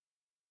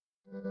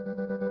We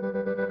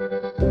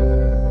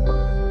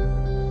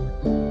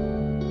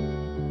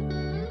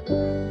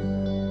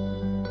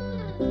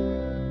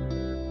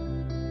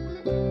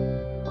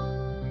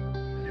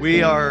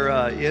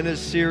are in a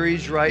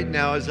series right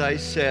now, as I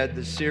said.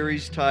 The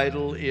series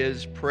title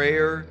is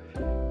Prayer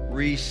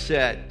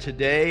Reset.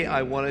 Today,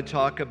 I want to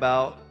talk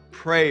about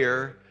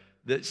prayer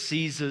that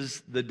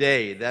seizes the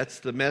day. That's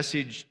the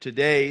message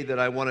today that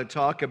I want to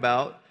talk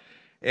about.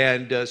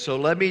 And so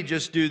let me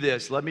just do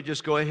this. Let me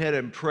just go ahead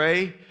and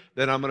pray.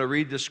 Then I'm going to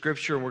read the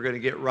scripture and we're going to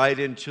get right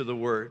into the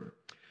word.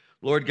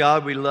 Lord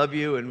God, we love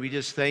you and we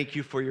just thank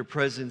you for your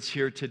presence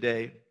here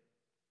today.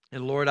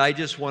 And Lord, I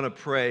just want to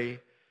pray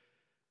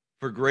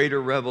for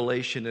greater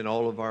revelation in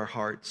all of our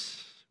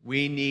hearts.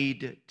 We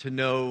need to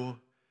know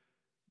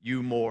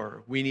you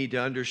more. We need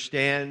to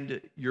understand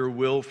your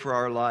will for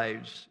our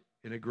lives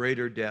in a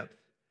greater depth.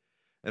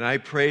 And I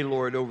pray,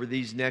 Lord, over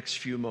these next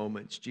few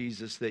moments,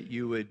 Jesus, that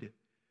you would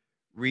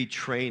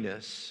retrain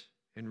us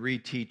and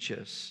reteach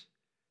us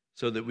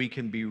so that we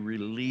can be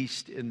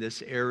released in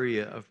this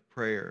area of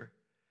prayer.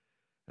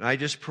 And I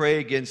just pray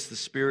against the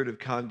spirit of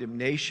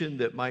condemnation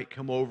that might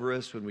come over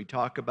us when we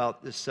talk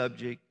about this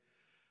subject.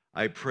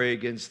 I pray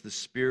against the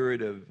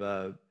spirit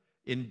of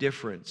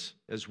indifference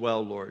as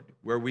well, Lord,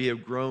 where we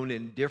have grown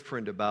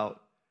indifferent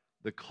about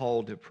the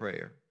call to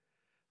prayer.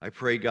 I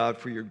pray, God,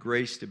 for your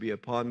grace to be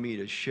upon me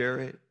to share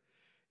it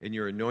and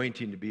your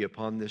anointing to be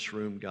upon this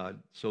room, God,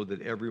 so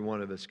that every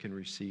one of us can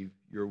receive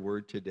your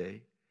word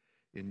today.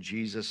 In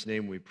Jesus'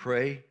 name we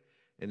pray,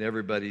 and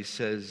everybody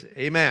says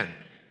amen.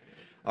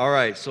 All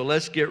right, so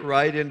let's get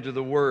right into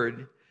the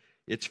word.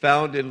 It's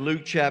found in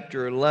Luke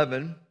chapter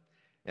 11,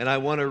 and I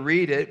want to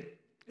read it.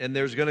 And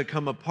there's going to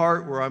come a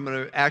part where I'm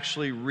going to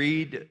actually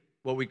read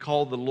what we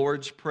call the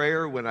Lord's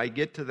Prayer. When I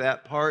get to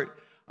that part,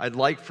 I'd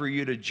like for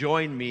you to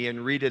join me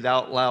and read it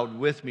out loud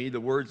with me. The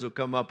words will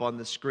come up on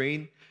the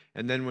screen.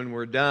 And then when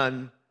we're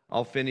done,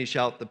 I'll finish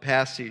out the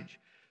passage.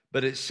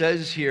 But it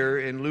says here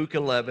in Luke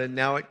 11,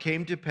 "Now it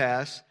came to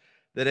pass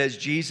that as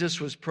Jesus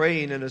was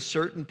praying in a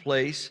certain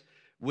place,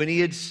 when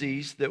he had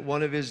ceased, that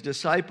one of his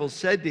disciples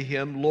said to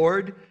him,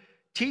 'Lord,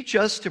 teach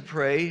us to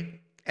pray,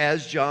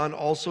 as John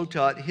also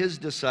taught his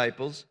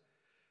disciples.'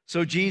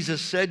 So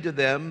Jesus said to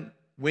them,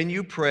 'When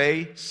you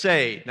pray,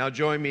 say,'" now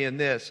join me in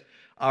this,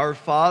 "'Our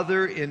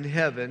Father in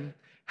heaven,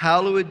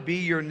 hallowed be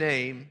your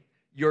name,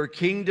 your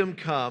kingdom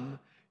come,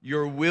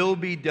 your will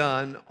be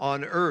done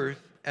on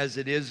earth as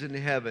it is in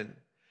heaven.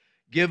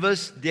 Give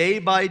us day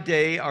by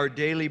day our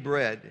daily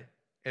bread,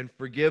 and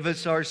forgive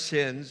us our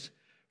sins,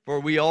 for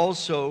we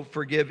also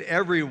forgive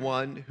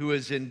everyone who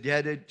is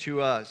indebted to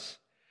us.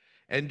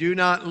 And do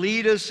not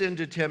lead us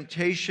into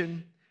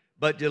temptation,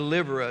 but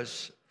deliver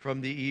us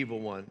from the evil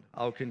one."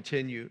 I'll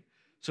continue.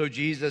 "So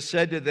Jesus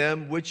said to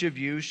them, 'Which of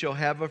you shall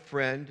have a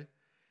friend,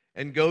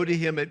 and go to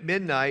him at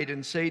midnight,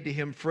 and say to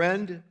him,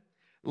 Friend,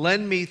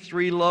 lend me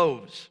 3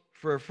 loaves,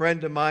 for a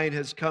friend of mine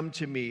has come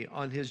to me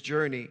on his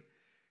journey,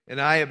 and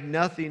I have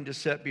nothing to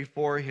set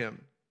before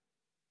him.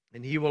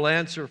 And he will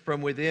answer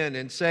from within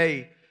and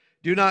say,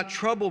 Do not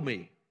trouble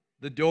me,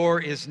 the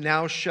door is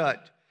now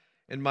shut,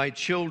 and my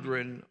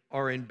children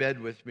are in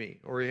bed with me,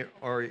 or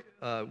are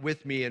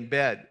with me in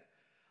bed.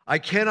 I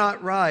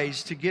cannot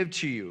rise to give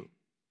to you.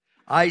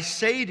 I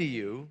say to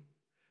you,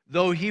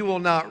 though he will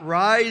not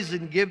rise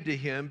and give to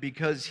him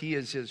because he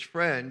is his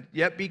friend,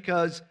 yet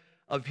because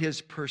of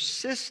his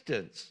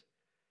persistence,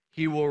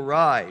 he will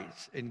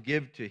rise and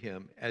give to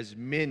him as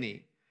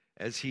many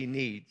as he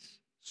needs.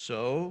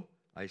 So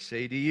I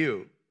say to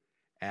you,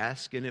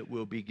 ask and it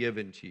will be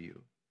given to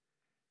you.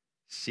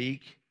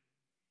 Seek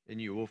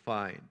and you will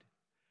find.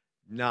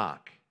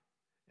 Knock,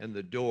 and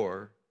the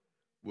door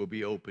will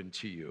be open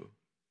to you."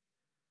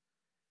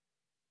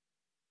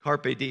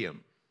 Carpe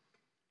diem.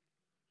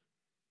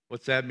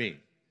 What's that mean?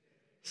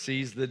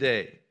 Seize the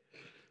day.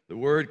 The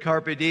word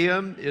carpe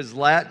diem is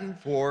Latin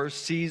for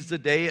seize the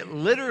day. It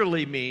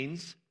literally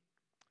means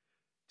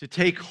to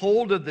take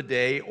hold of the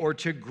day or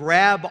to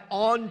grab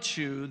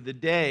onto the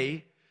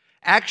day.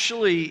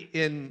 Actually,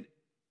 in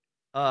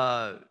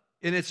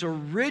its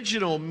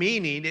original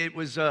meaning, it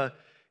was a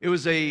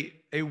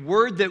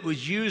word that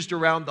was used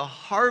around the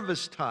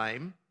harvest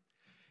time,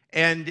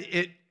 and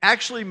it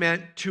actually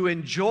meant to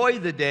enjoy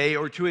the day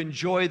or to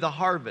enjoy the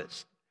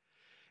harvest.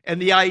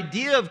 And the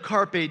idea of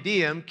carpe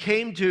diem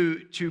came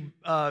to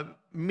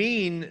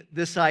mean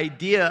this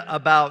idea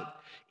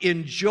about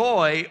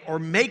enjoy or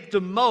make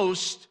the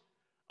most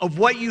of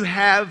what you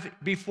have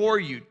before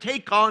you.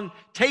 Take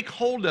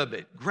hold of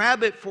it,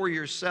 grab it for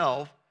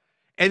yourself,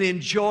 and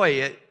enjoy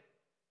it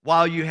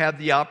while you have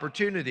the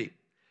opportunity.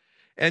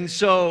 And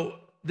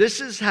so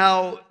this is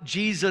how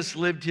Jesus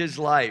lived his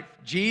life.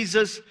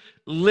 Jesus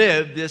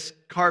lived this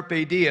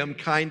carpe diem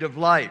kind of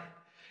life.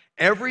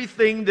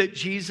 Everything that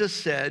Jesus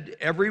said,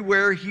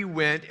 everywhere he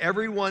went,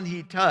 everyone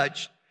he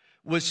touched,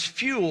 was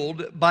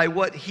fueled by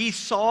what he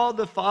saw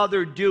the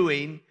Father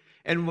doing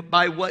and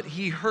by what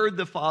he heard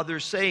the Father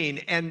saying.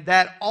 And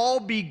that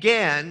all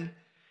began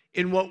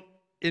in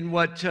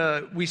what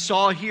we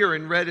saw here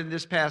and read in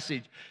this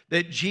passage,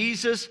 that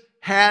Jesus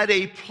had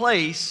a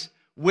place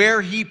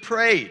where he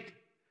prayed,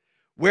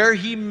 where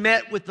he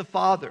met with the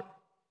Father.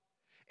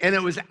 And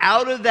it was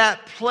out of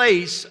that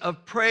place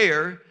of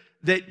prayer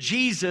that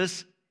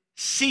Jesus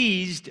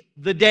seized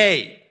the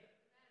day,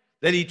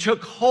 that he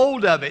took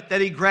hold of it,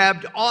 that he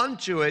grabbed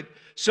onto it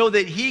so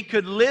that he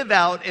could live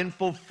out and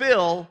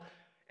fulfill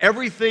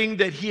everything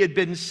that he had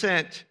been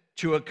sent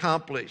to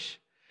accomplish.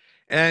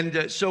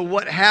 And so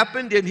what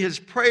happened in his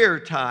prayer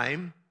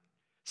time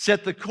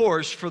set the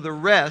course for the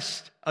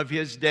rest of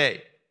his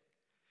day.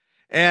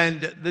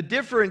 And the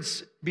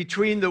difference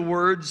between the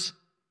words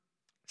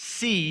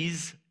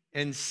seize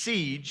and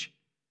siege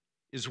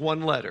is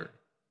one letter.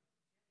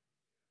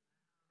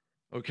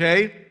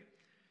 Okay?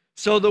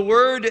 So the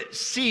word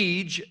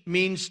siege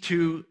means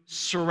to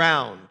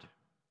surround.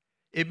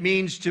 It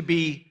means to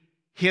be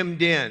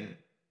hemmed in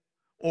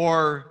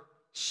or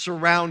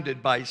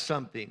surrounded by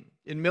something.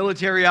 In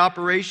military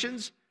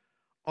operations,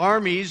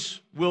 armies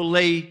will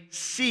lay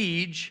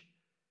siege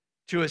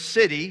to a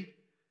city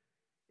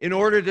in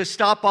order to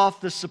stop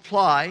off the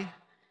supply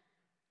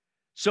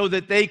so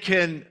that they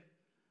can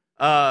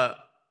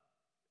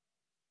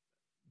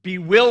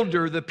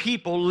bewilder the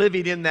people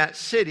living in that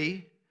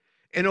city.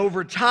 And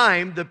over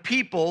time, the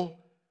people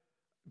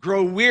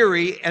grow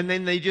weary and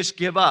then they just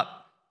give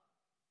up.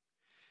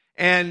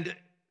 And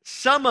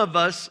some of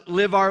us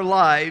live our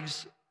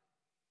lives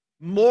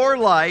more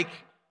like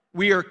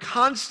we are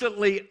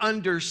constantly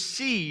under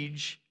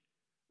siege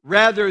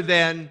rather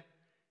than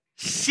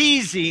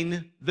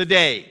seizing the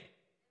day.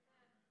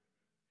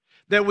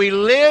 That we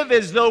live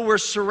as though we're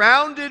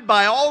surrounded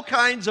by all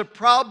kinds of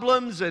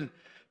problems and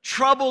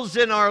troubles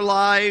in our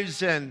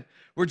lives, and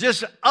we're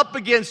just up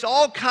against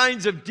all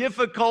kinds of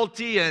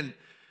difficulty, and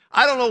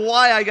I don't know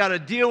why I got to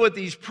deal with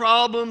these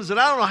problems, and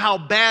I don't know how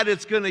bad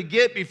it's going to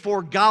get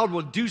before God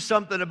will do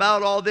something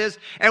about all this.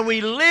 And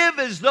we live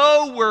as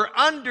though we're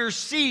under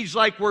siege,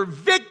 like we're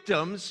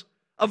victims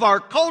of our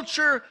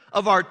culture,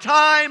 of our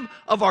time,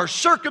 of our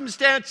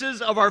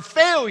circumstances, of our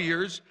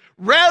failures,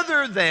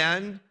 rather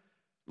than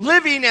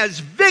living as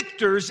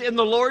victors in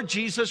the Lord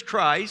Jesus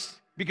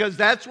Christ, because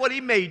that's what he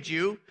made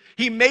you.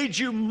 He made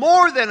you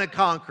more than a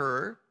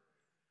conqueror.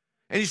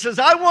 And he says,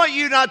 I want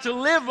you not to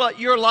live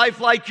your life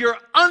like you're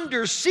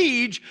under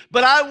siege,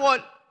 but I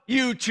want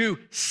you to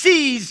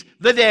seize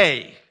the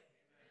day.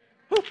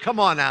 Ooh, come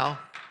on now.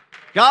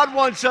 God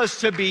wants us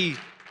to be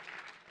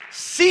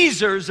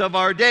seizers of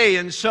our day.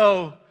 And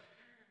so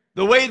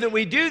the way that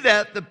we do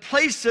that, the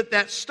place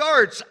that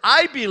starts,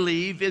 I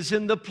believe, is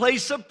in the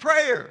place of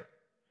prayer.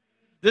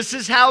 This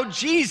is how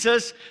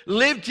Jesus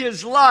lived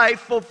his life,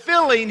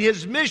 fulfilling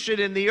his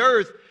mission in the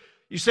earth.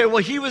 You say,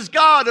 well, he was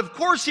God. Of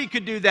course he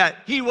could do that.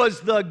 He was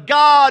the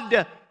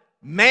God-man.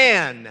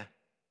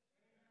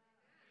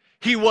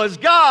 He was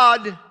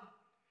God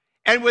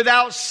and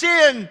without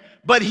sin,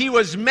 but he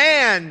was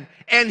man,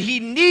 and he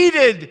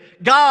needed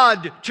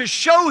God to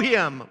show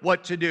him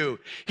what to do.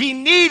 He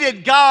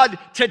needed God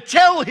to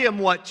tell him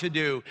what to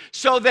do,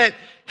 so that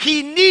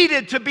he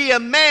needed to be a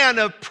man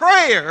of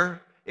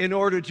prayer in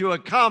order to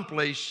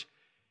accomplish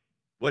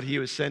what he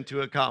was sent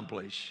to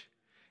accomplish.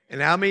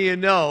 And how many of you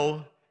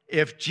know,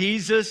 if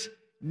Jesus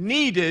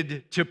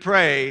needed to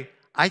pray,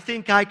 I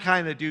think I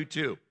kind of do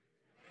too.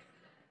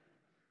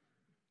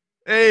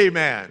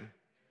 Amen.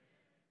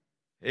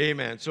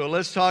 Amen. So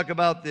let's talk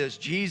about this.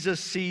 Jesus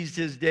seized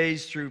his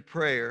days through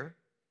prayer,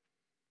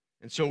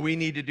 and so we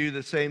need to do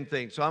the same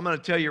thing. So I'm going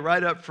to tell you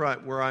right up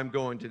front where I'm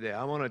going today.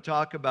 I want to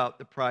talk about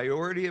the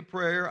priority of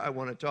prayer. I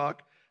want to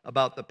talk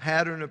about the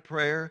pattern of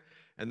prayer,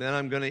 and then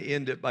I'm going to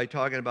end it by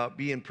talking about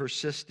being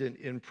persistent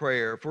in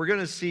prayer. If we're going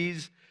to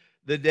seize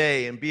the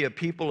day and be a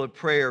people of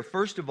prayer,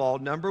 first of all,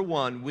 number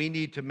one, we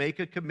need to make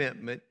a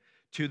commitment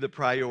to the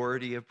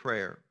priority of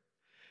prayer.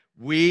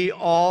 We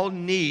all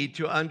need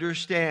to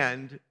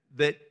understand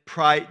that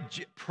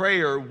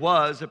prayer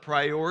was a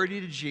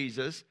priority to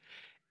Jesus,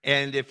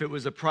 and if it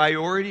was a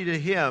priority to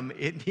him,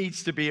 it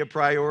needs to be a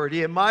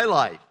priority in my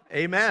life.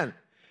 Amen.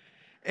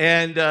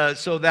 And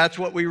so that's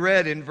what we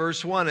read in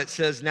verse 1. It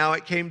says, now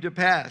it came to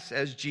pass,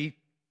 as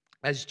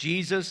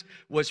Jesus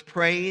was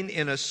praying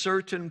in a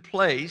certain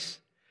place,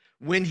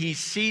 when he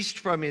ceased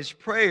from his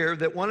prayer,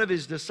 that one of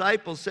his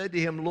disciples said to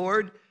him,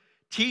 Lord,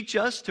 teach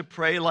us to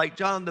pray like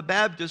John the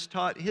Baptist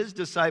taught his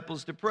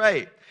disciples to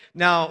pray.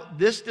 Now,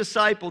 this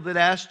disciple that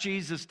asked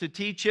Jesus to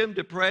teach him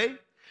to pray,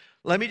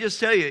 let me just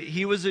tell you,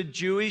 he was a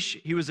Jewish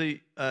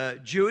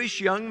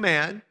young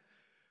man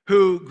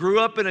who grew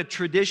up in a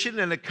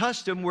tradition and a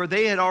custom where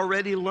they had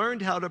already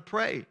learned how to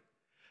pray.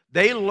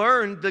 They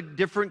learned the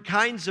different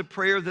kinds of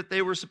prayer that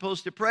they were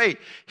supposed to pray.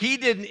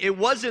 It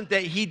wasn't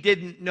that he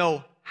didn't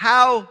know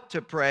how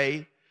to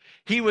pray.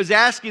 He was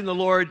asking the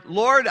Lord,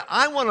 Lord,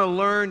 I want to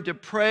learn to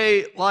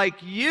pray like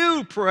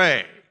you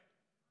pray.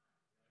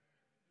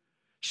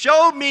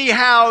 Show me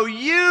how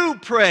you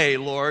pray,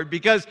 Lord,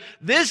 because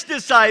this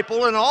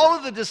disciple and all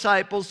of the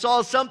disciples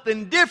saw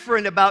something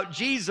different about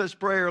Jesus'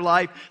 prayer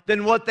life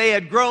than what they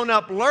had grown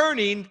up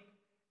learning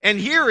and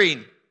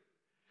hearing.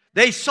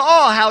 They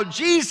saw how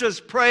Jesus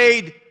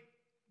prayed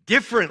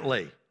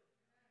differently.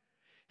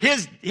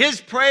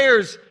 His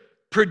prayers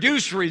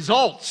produce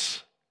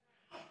results.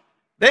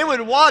 They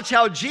would watch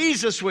how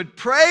Jesus would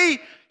pray.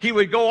 He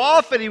would go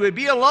off and he would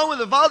be alone with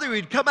the Father. He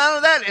would come out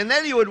of that, and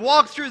then he would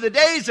walk through the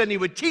days and he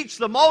would teach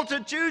the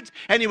multitudes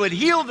and he would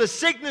heal the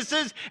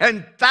sicknesses,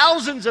 and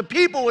thousands of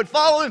people would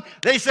follow him.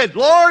 They said,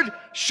 Lord,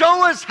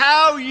 show us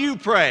how you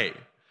pray.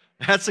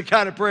 That's the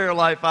kind of prayer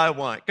life I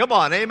want. Come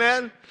on,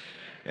 amen?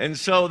 And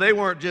so they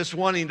weren't just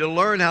wanting to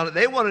learn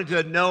they wanted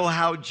to know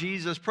how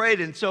Jesus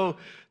prayed. And so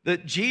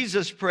that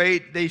Jesus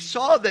prayed, they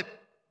saw that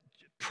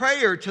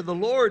prayer to the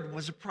Lord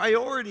was a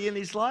priority in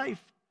his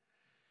life.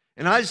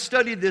 And I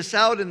studied this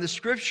out in the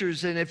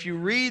scriptures, and if you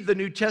read the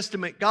New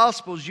Testament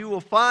Gospels, you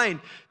will find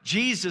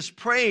Jesus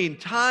praying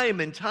time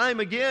and time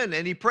again.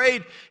 And he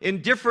prayed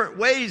in different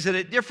ways and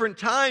at different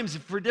times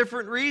for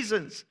different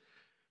reasons.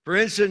 For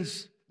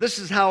instance, this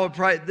is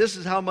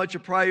how much a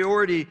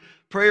priority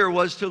prayer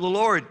was to the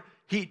Lord.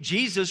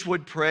 Jesus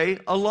would pray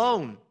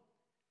alone.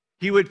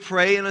 He would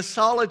pray in a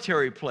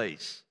solitary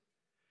place.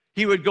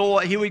 He would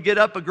get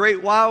up a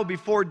great while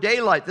before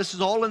daylight. This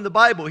is all in the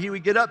Bible. He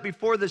would get up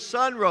before the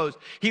sun rose.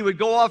 He would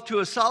go off to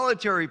a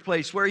solitary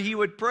place where he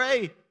would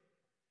pray.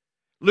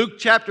 Luke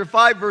chapter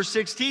 5, verse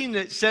 16,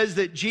 it says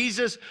that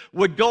Jesus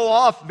would go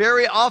off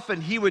very often.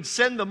 He would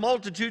send the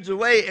multitudes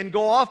away and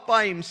go off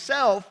by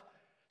himself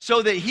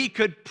so that he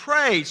could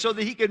pray, so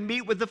that he could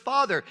meet with the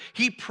Father.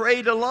 He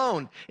prayed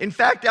alone. In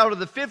fact, out of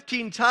the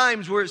 15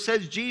 times where it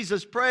says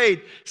Jesus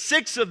prayed,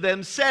 6 of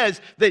them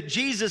says that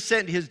Jesus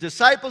sent his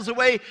disciples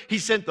away. He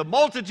sent the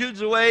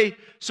multitudes away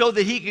so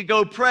that he could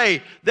go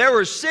pray. There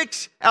were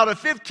 6 out of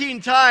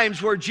 15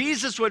 times where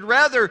Jesus would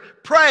rather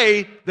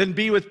pray than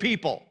be with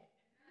people.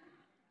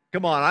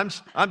 Come on,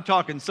 I'm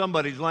talking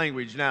somebody's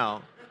language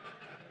now.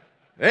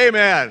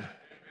 Amen.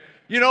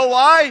 You know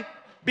why?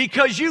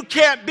 Because you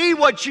can't be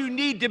what you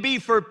need to be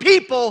for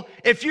people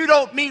if you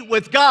don't meet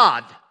with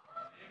God.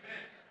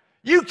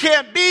 You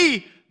can't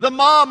be the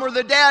mom or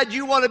the dad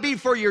you want to be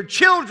for your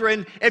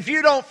children if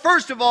you don't,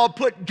 first of all,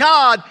 put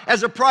God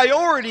as a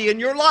priority in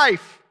your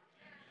life.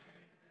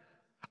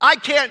 I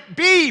can't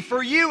be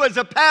for you as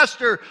a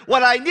pastor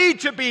what I need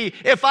to be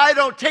if I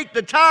don't take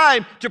the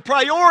time to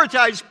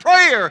prioritize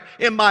prayer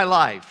in my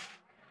life.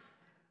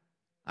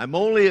 I'm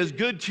only as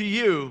good to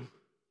you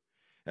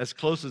as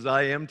close as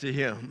I am to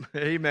him.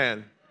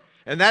 Amen.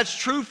 And that's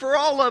true for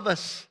all of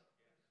us.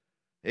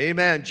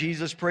 Amen.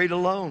 Jesus prayed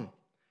alone.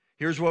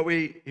 Here's what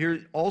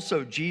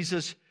also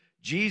Jesus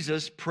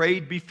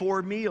prayed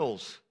before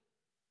meals,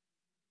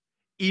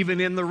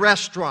 even in the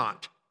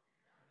restaurant.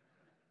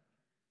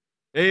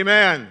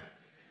 Amen.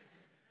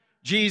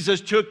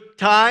 Jesus took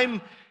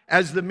time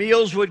as the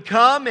meals would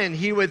come, and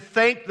he would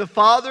thank the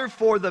Father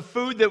for the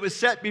food that was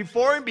set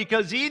before him,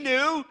 because he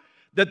knew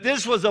that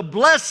this was a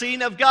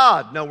blessing of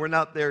God. No, we're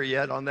not there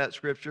yet on that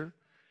scripture.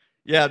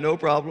 Yeah, no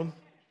problem.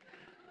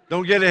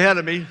 Don't get ahead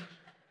of me.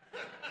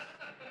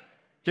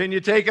 Can you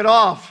take it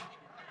off?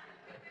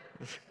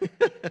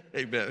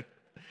 Amen.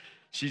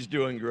 She's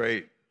doing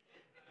great.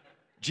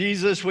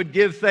 Jesus would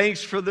give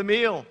thanks for the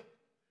meal.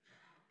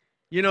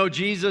 You know,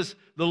 Jesus,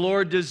 the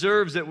Lord,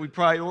 deserves that we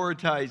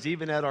prioritize,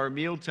 even at our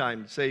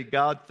mealtime. Say,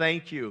 God,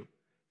 thank you.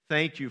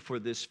 Thank you for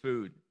this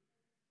food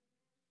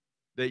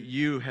that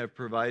you have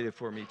provided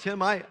for me.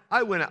 Tim, I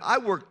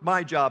worked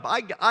my job.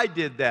 I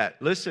did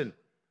that. Listen,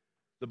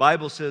 the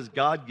Bible says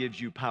God gives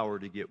you power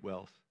to get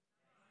wealth.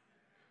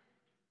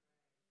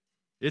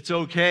 It's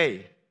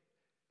okay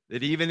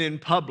that even in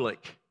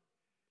public,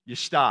 you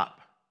stop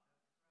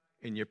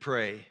and you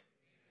pray.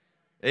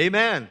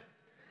 Amen.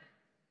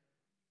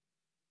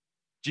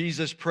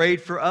 Jesus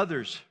prayed for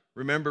others.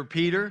 Remember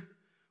Peter?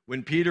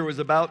 When Peter was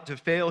about to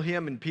fail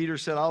him, and Peter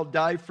said, I'll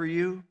die for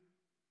you.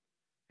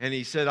 And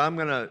he said,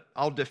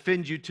 I'll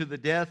defend you to the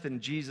death.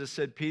 And Jesus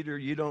said, Peter,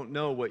 you don't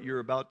know what you're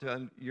about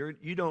to,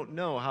 you don't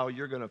know how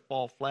you're going to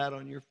fall flat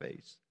on your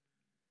face.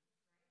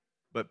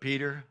 But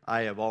Peter,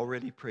 I have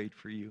already prayed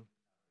for you.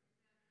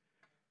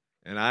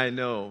 And I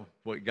know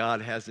what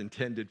God has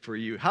intended for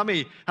you. How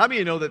many of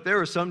you know that there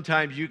are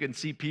sometimes you can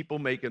see people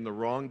making the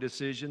wrong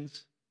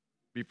decisions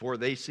before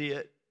they see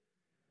it?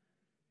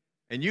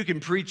 And you can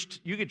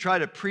try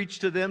to preach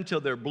to them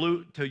till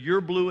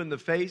you're blue in the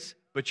face,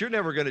 but you're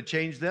never going to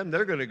change them.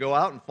 They're going to go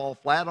out and fall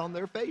flat on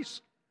their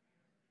face.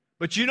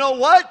 But you know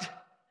what?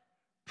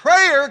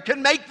 Prayer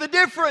can make the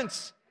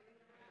difference.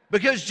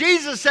 Because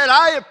Jesus said,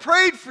 I have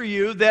prayed for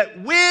you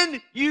that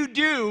when you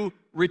do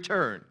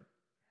return,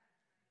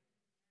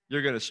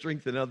 you're going to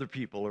strengthen other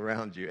people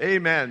around you.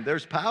 Amen.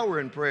 There's power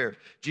in prayer.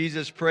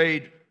 Jesus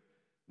prayed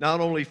not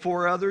only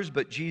for others,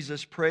 but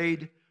Jesus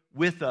prayed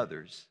with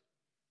others.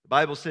 The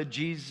Bible said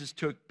Jesus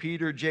took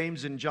Peter,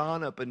 James, and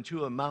John up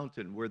into a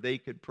mountain where they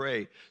could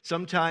pray.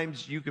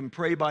 Sometimes you can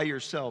pray by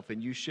yourself,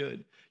 and you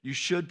should. You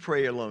should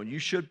pray alone. You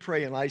should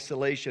pray in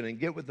isolation and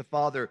get with the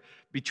Father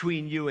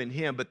between you and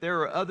Him. But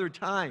there are other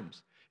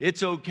times.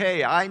 It's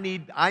okay. I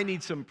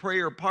need some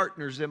prayer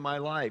partners in my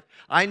life.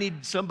 I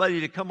need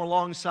somebody to come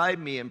alongside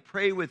me and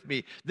pray with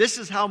me. This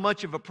is how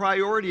much of a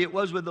priority it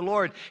was with the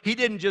Lord. He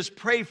didn't just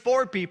pray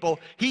for people.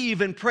 He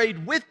even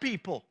prayed with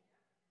people.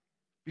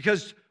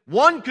 Because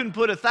One can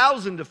put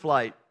 1,000 to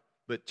flight,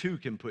 but two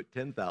can put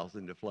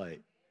 10,000 to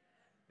flight.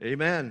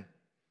 Amen.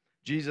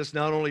 Jesus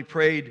not only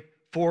prayed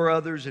for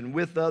others and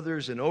with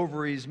others and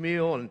over his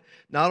meal, and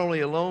not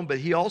only alone, but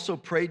he also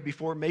prayed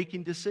before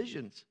making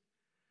decisions.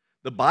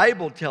 The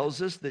Bible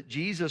tells us that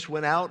Jesus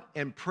went out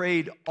and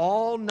prayed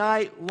all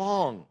night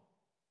long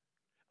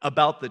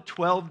about the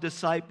 12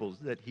 disciples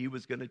that he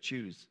was going to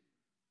choose.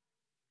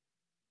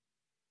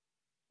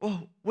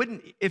 Well,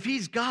 if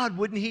he's God,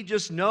 wouldn't he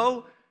just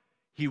know?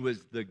 He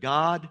was the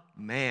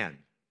God-man.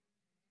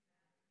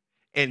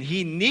 And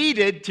he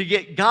needed to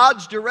get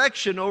God's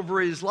direction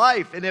over his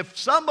life. And if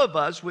some of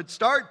us would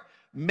start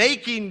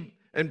making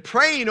and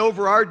praying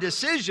over our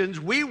decisions,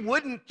 we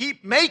wouldn't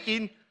keep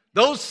making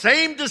those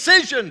same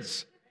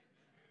decisions.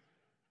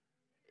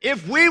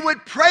 If we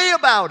would pray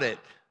about it,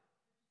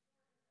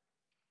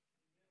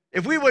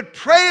 if we would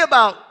pray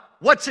about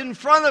what's in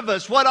front of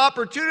us, what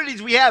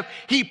opportunities we have.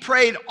 He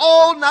prayed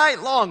all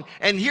night long.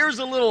 And here's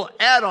a little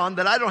add-on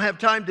that I don't have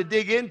time to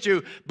dig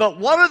into, but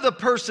one of the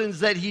persons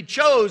that he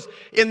chose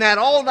in that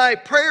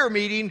all-night prayer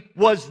meeting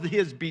was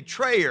his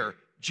betrayer,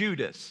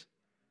 Judas.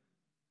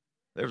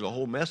 There's a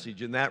whole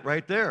message in that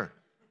right there.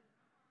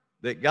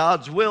 That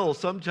God's will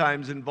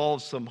sometimes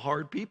involves some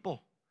hard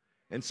people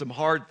and some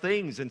hard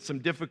things and some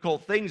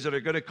difficult things that are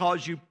going to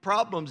cause you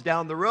problems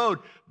down the road,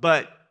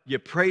 but you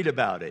prayed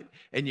about it,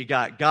 and you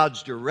got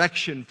God's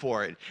direction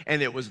for it,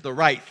 and it was the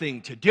right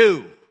thing to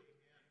do.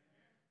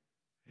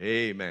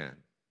 Amen.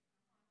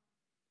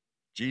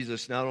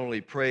 Jesus not only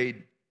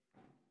prayed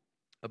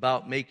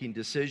about making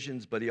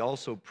decisions, but he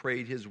also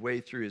prayed his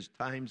way through his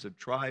times of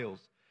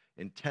trials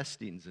and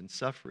testings and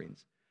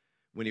sufferings.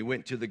 When he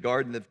went to the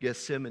Garden of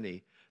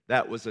Gethsemane,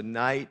 that was a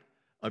night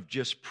of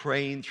just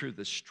praying through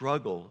the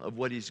struggle of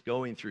what he's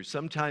going through.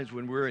 Sometimes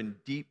when we're in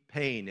deep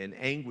pain and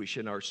anguish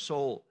in our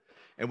soul,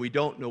 and we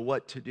don't know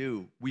what to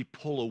do, we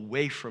pull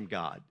away from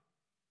God.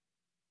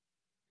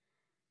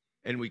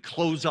 And we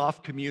close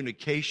off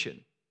communication.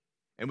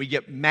 And we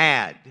get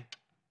mad.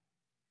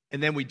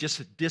 And then we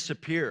just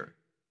disappear.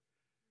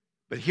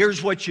 But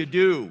here's what you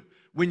do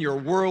when your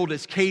world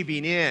is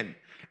caving in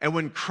and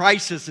when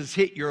crisis has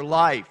hit your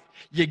life.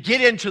 You get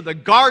into the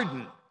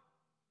garden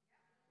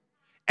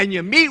and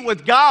you meet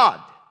with God.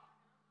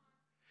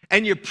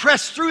 And you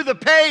press through the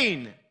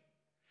pain.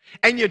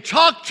 And you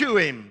talk to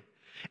him.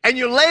 And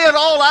you lay it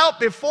all out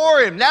before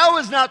him. Now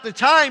is not the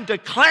time to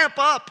clamp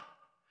up.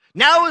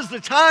 Now is the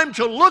time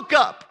to look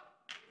up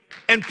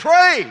and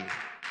pray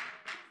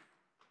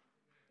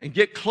and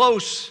get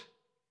close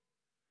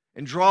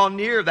and draw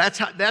near. That's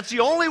the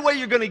only way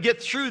you're going to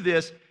get through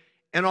this.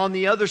 And on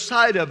the other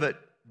side of it,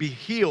 be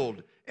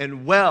healed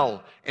and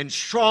well and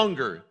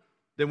stronger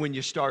than when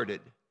you started.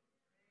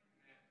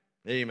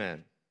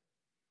 Amen.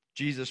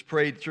 Jesus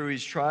prayed through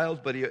his trials,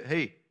 but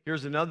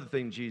here's another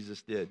thing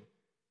Jesus did.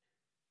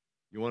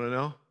 You want to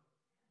know?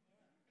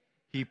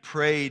 He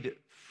prayed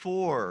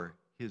for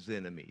his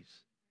enemies.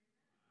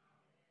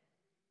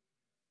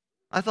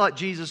 I thought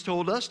Jesus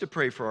told us to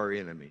pray for our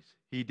enemies.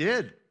 He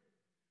did.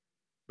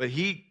 But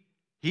he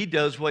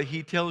does what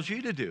he tells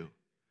you to do.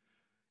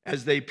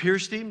 As they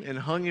pierced him and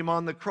hung him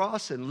on the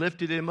cross and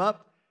lifted him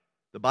up,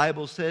 the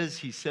Bible says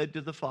he said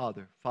to the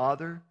Father,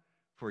 Father,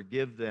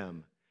 forgive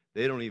them.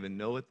 They don't even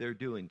know what they're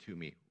doing to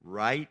me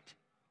right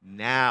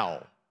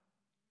now.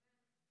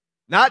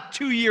 Not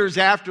 2 years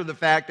after the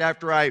fact,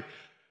 after I,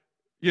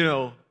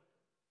 been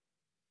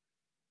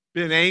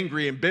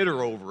angry and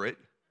bitter over it.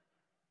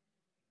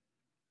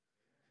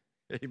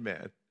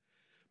 Amen.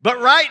 But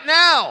right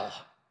now,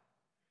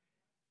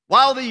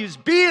 while he was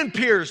being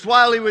pierced,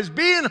 while he was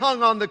being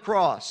hung on the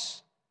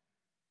cross,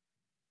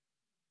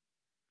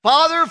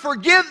 Father,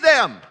 forgive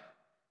them.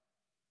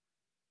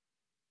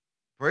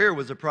 Prayer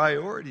was a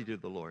priority to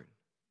the Lord.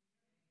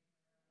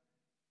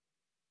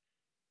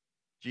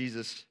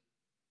 Jesus,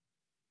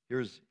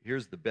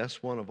 here's the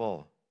best one of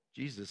all.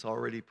 Jesus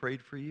already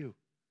prayed for you.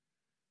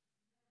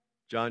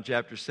 John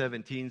chapter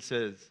 17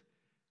 says,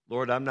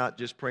 Lord, I'm not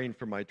just praying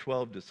for my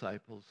 12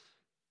 disciples,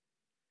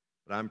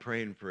 but I'm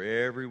praying for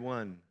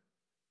everyone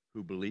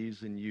who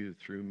believes in you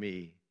through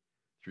me,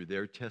 through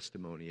their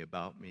testimony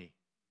about me.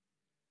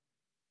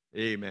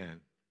 Amen.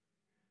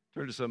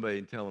 Turn to somebody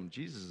and tell them,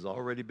 Jesus has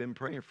already been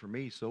praying for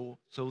me, so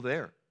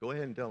there. Go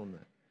ahead and tell them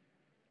that.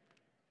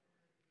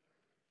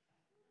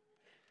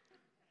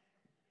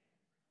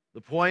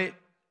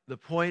 The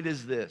point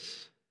is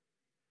this.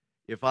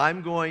 If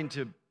I'm going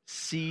to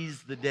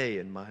seize the day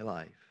in my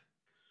life,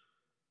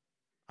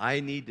 I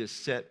need to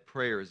set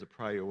prayer as a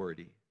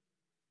priority.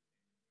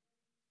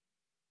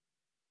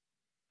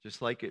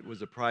 Just like it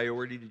was a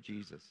priority to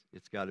Jesus,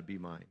 it's got to be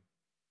mine.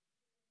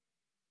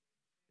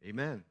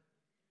 Amen.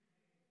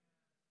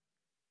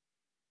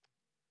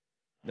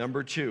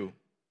 Number 2,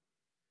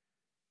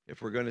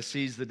 if we're going to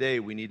seize the day,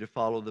 we need to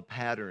follow the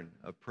pattern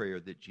of prayer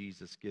that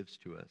Jesus gives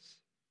to us.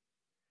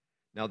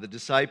 Now the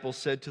disciples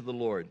said to the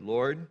Lord,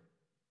 Lord,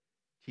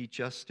 teach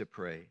us to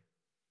pray.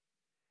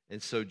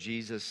 And so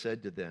Jesus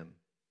said to them,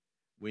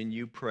 when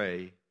you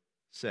pray,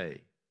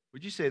 say.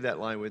 Would you say that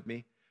line with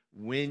me?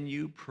 When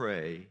you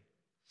pray,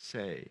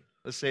 say.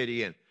 Let's say it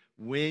again.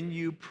 When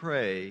you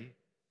pray,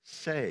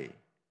 say.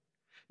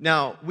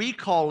 Now, we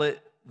call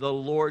it the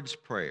Lord's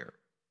Prayer.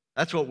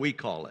 That's what we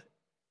call it.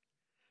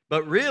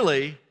 But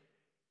really,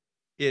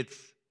 it's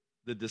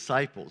the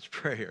disciples'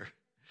 prayer.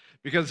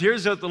 Because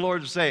here's what the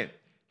Lord is saying.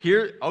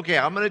 Okay,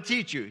 I'm going to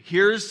teach you.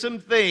 Here's some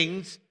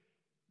things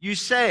you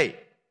say.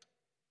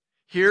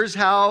 Here's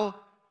how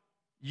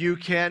you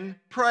can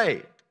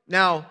pray.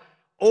 Now,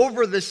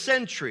 over the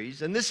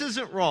centuries, and this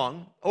isn't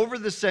wrong, over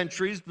the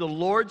centuries, the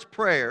Lord's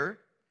Prayer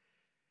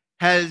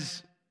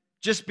has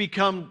just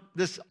become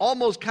this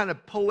almost kind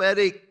of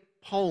poetic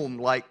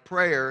poem-like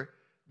prayer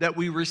that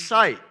we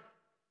recite.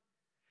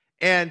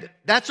 And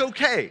that's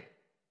okay.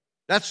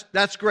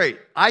 That's great.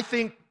 I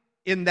think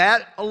in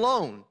that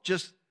alone,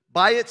 just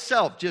by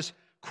itself, just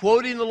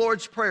quoting the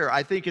Lord's Prayer,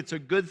 I think it's a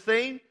good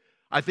thing.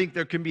 I think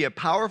there can be a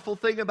powerful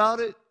thing about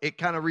it. It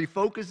kind of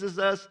refocuses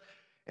us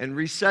and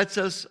resets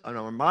us on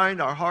our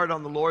mind, our heart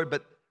on the Lord.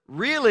 But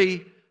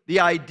really, the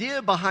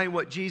idea behind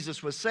what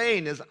Jesus was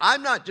saying is,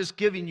 I'm not just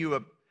giving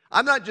you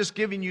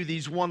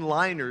these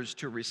one-liners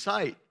to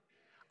recite.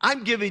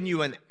 I'm giving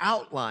you an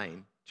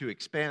outline to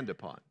expand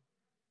upon.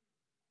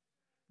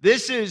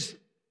 These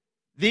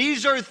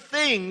are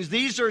things,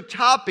 these are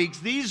topics,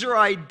 these are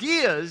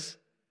ideas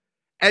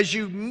as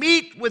you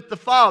meet with the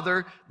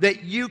Father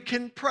that you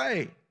can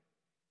pray.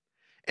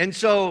 And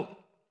so,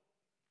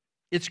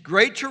 it's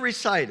great to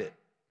recite it,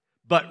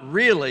 but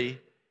really,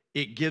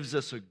 it gives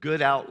us a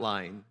good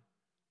outline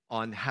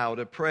on how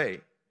to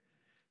pray.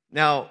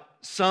 Now,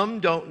 some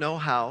don't know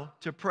how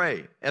to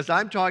pray. As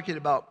I'm talking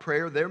about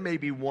prayer, there may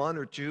be one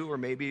or two, or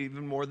maybe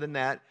even more than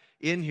that,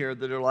 in here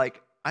that are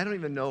like, I don't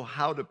even know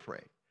how to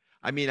pray.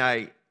 I mean,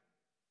 I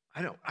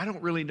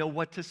don't really know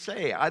what to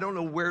say. I don't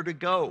know where to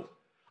go.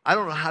 I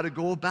don't know how to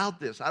go about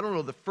this. I don't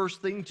know the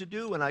first thing to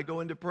do when I go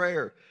into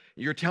prayer.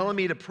 You're telling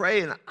me to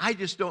pray, and I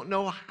just don't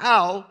know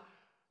how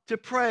to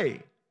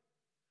pray.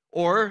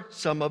 Or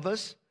some of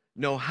us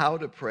know how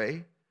to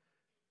pray,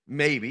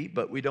 maybe,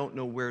 but we don't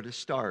know where to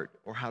start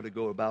or how to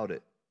go about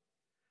it.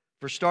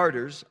 For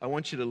starters, I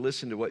want you to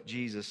listen to what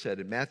Jesus said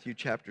in Matthew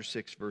chapter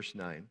 6, verse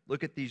 9.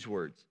 Look at these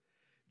words.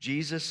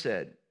 Jesus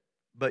said,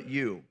 but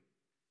you.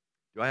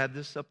 Do I have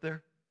this up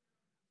there?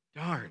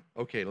 Darn.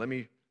 Okay, let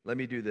me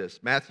do this.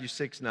 Matthew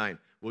 6, 9.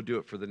 We'll do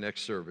it for the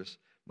next service.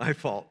 My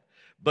fault.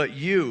 But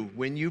you,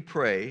 when you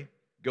pray,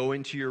 go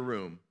into your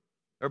room.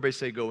 Everybody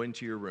say, go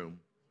into your room.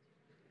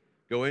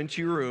 Go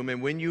into your room,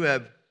 and when you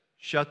have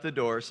shut the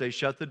door, say,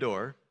 shut the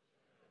door.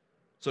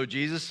 So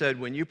Jesus said,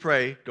 when you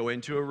pray, go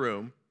into a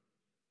room,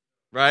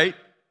 right?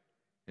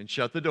 And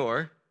shut the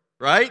door,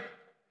 right?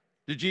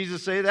 Did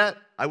Jesus say that?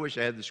 I wish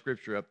I had the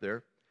scripture up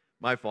there.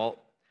 My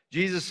fault.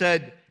 Jesus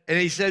said, and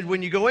he said,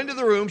 when you go into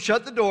the room,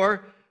 shut the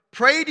door,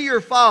 pray to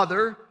your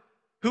Father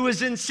who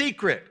is in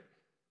secret.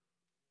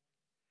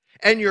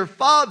 And your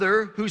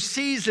Father who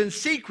sees in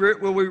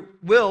secret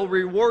will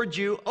reward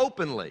you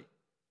openly.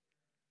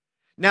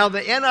 Now,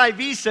 the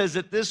NIV says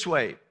it this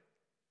way.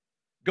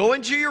 Go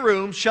into your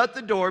room, shut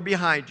the door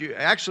behind you.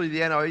 Actually,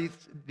 the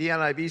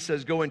NIV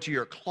says go into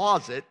your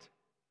closet,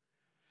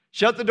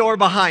 shut the door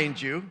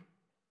behind you.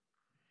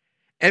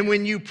 And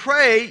when you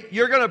pray,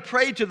 you're going to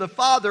pray to the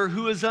Father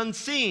who is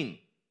unseen.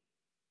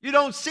 You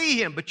don't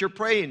see him, but you're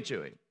praying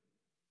to him.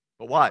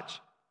 But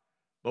watch.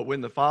 But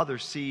when the Father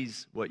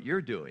sees what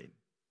you're doing,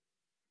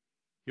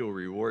 he'll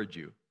reward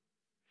you.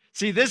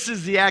 See, this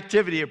is the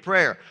activity of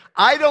prayer.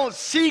 I don't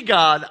see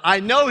God. I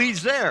know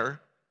he's there.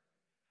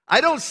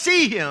 I don't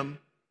see him,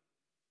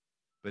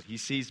 but he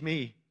sees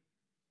me.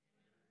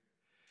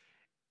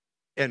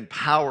 And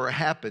power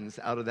happens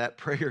out of that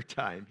prayer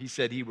time. He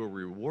said he will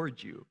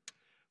reward you.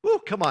 Woo,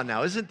 come on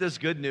now. Isn't this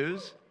good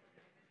news?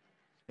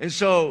 And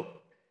so,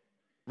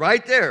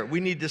 right there,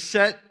 we need to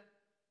set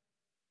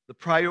the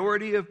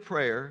priority of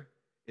prayer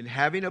in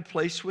having a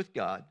place with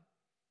God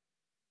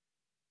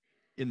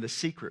in the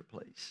secret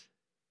place.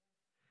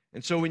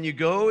 And so when you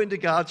go into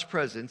God's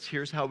presence,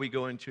 here's how we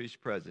go into his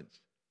presence.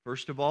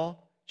 First of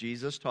all,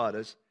 Jesus taught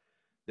us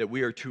that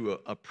we are to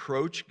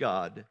approach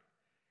God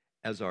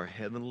as our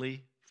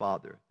heavenly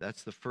Father.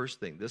 That's the first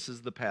thing. This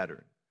is the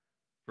pattern.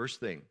 First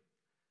thing.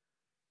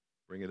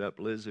 Bring it up,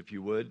 Liz, if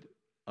you would.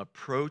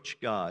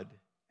 Approach God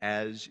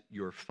as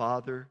your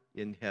Father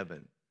in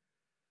heaven.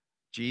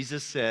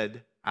 Jesus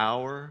said,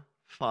 our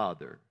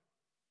Father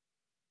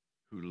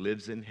who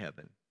lives in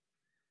heaven.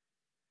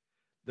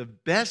 The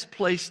best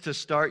place to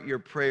start your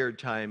prayer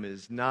time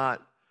is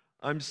not,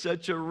 I'm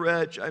such a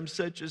wretch, I'm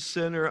such a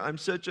sinner, I'm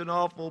such an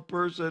awful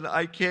person,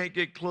 I can't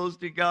get close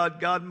to God,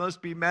 God must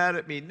be mad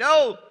at me.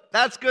 No,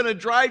 that's going to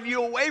drive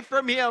you away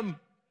from him.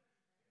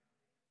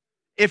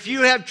 If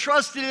you have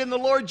trusted in the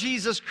Lord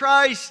Jesus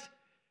Christ,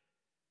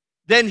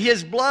 then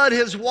his blood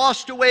has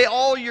washed away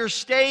all your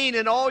stain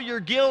and all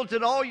your guilt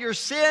and all your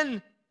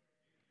sin.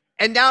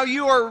 And now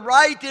you are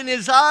right in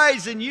his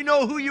eyes, and you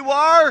know who you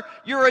are.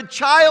 You're a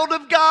child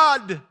of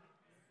God.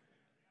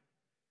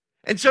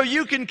 And so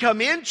you can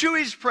come into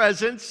his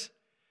presence,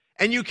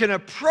 and you can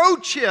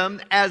approach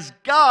him as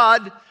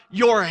God,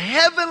 your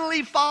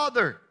heavenly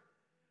Father.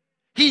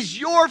 He's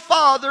your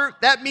Father.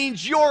 That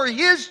means you're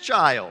His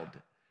child.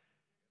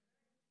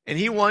 And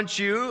He wants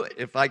you,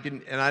 if I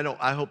can, and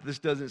I hope this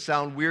doesn't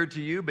sound weird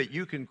to you, but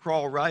you can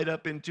crawl right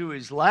up into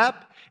His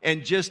lap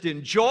and just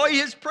enjoy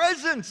His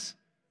presence.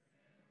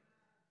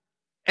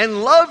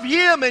 And love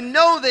Him and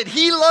know that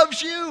He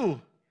loves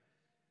you.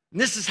 And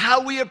this is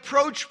how we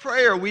approach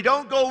prayer. We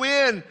don't go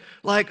in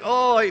like,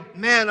 oh,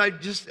 man, I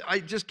just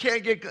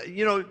can't get,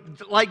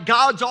 like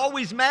God's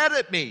always mad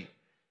at me.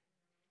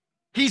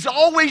 He's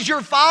always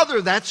your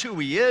Father. That's who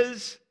He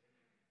is.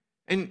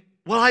 And,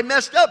 well, I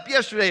messed up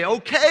yesterday.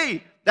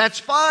 Okay, that's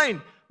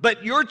fine.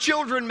 But your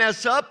children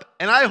mess up,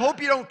 and I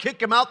hope you don't kick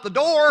them out the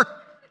door.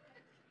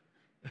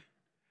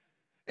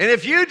 And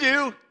if you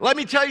do, let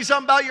me tell you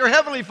something about your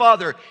Heavenly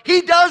Father.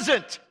 He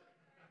doesn't.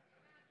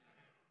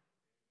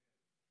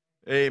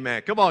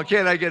 Amen. Come on,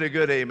 can't I get a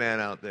good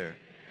amen out there?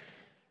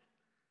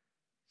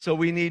 So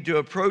we need to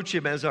approach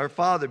Him as our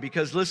Father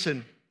because,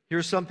 listen,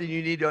 here's something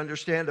you need to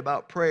understand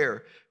about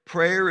prayer.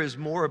 Prayer is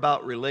more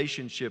about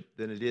relationship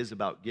than it is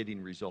about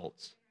getting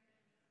results.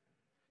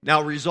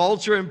 Now,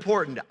 results are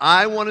important.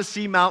 I want to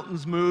see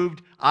mountains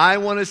moved. I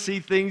want to see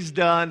things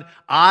done.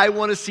 I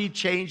want to see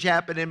change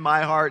happen in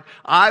my heart.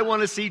 I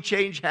want to see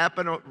change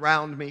happen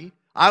around me.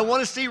 I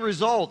want to see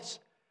results.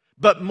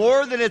 But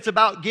more than it's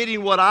about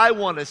getting what I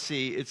want to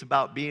see, it's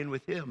about being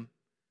with Him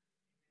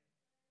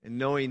and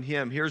knowing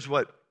Him. Here's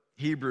what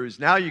Hebrews,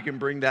 now you can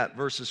bring that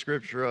verse of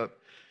Scripture up,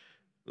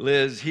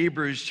 Liz.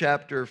 Hebrews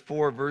chapter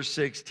 4, verse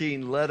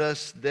 16. Let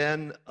us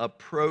then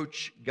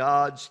approach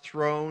God's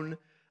throne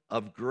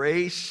of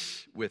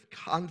grace with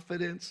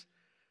confidence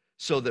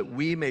so that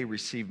we may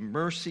receive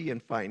mercy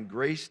and find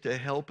grace to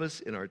help us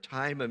in our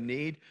time of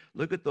need.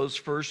 Look at those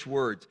first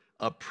words.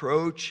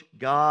 Approach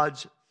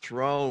God's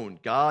throne.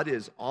 God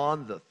is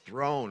on the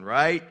throne,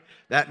 right?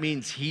 That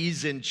means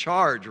He's in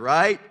charge,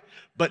 right?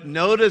 But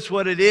notice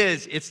what it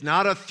is. It's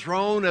not a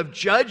throne of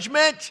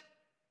judgment.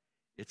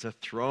 It's a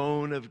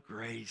throne of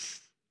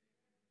grace.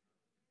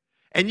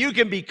 And you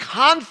can be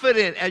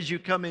confident as you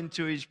come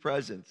into His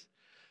presence.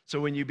 So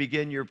when you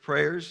begin your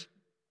prayers,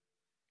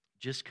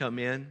 just come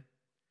in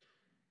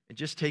and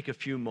just take a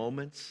few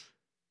moments.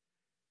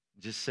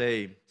 Just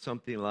say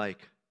something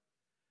like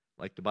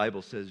the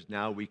Bible says,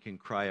 now we can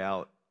cry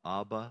out,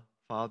 Abba,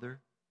 Father,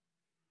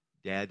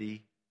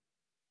 Daddy,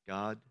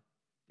 God,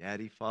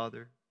 Daddy,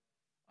 Father,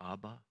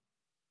 Abba.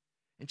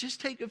 And just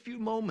take a few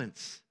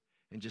moments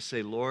and just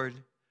say, Lord,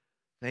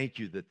 thank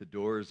you that the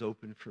door is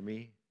open for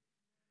me,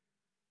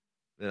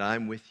 that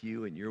I'm with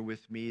you and you're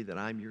with me, that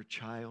I'm your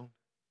child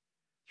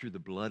through the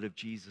blood of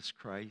Jesus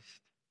Christ.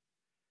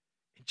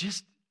 And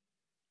just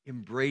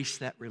embrace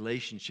that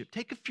relationship.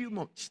 Take a few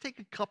moments, just take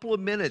a couple of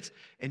minutes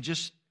and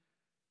just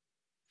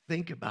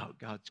think about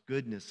God's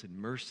goodness and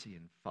mercy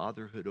and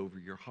fatherhood over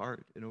your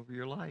heart and over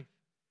your life.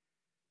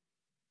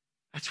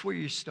 That's where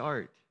you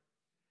start.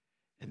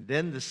 And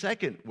then the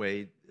second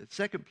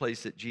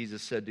place that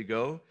Jesus said to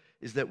go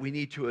is that we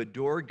need to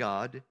adore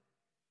God,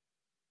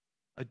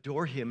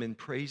 adore Him in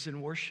praise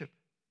and worship.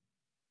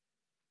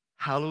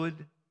 Hallowed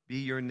be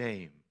your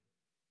name.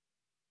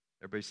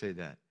 Everybody say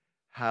that.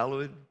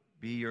 Hallowed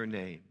be your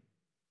name.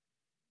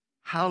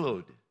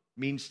 Hallowed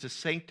means to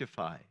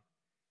sanctify,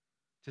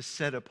 to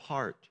set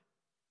apart,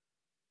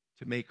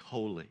 to make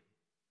holy.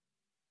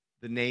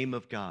 The name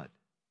of God.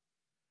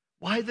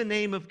 Why the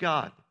name of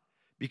God?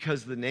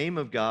 Because the name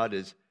of God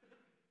is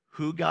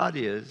who God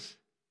is,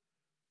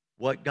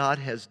 what God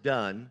has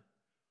done,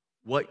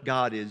 what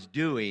God is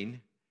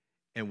doing,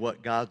 and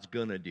what God's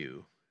going to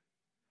do.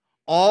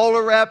 All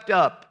are wrapped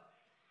up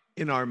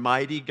in our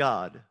mighty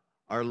God,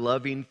 our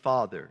loving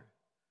Father,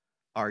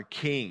 our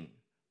King,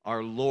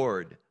 our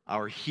Lord,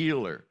 our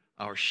healer,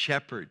 our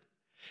shepherd.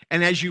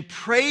 And as you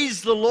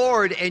praise the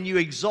Lord and you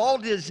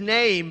exalt His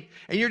name,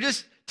 and you're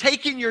just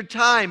taking your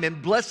time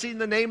and blessing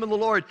the name of the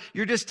Lord,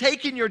 you're just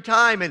taking your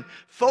time and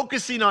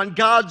focusing on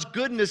God's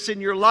goodness in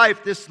your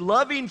life, this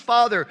loving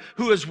Father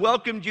who has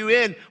welcomed you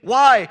in.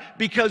 Why?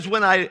 Because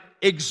when I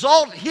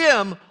exalt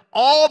Him,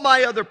 all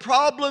my other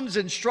problems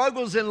and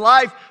struggles in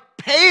life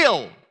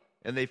pale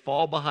and they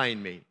fall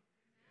behind me.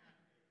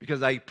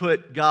 Because I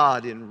put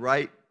God in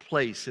right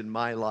place in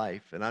my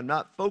life. And I'm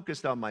not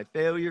focused on my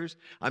failures.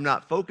 I'm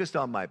not focused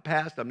on my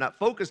past. I'm not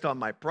focused on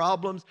my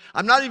problems.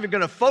 I'm not even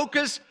going to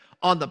focus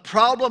on the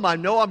problem I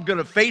know I'm going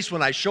to face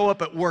when I show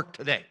up at work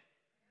today.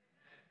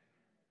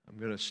 I'm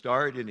going to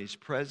start in His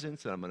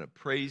presence, and I'm going to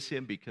praise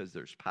Him because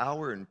there's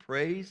power in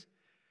praise,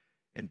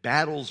 and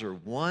battles are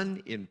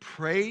won in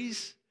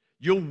praise.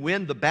 You'll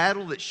win the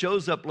battle that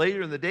shows up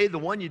later in the day, the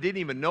one you didn't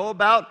even know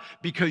about,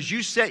 because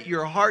you set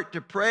your heart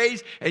to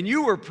praise, and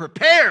you were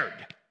prepared.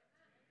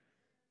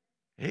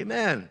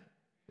 Amen.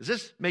 Is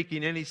this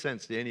making any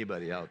sense to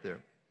anybody out there?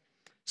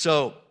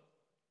 So,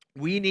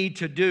 we need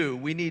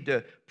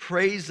to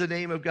praise the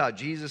name of God.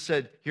 Jesus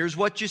said, here's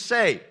what you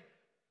say.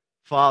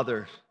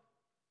 Father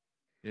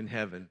in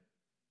heaven,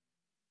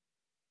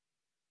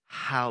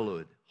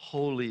 hallowed,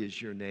 holy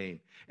is your name.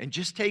 And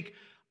just take,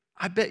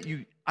 I bet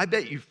you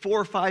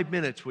 4 or 5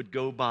 minutes would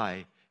go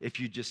by if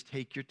you just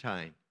take your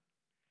time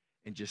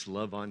and just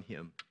love on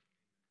him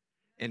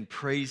and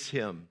praise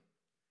him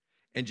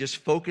and just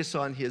focus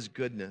on his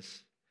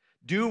goodness.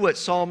 Do what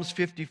Psalms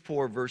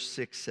 54 verse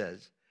 6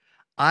 says.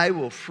 I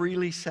will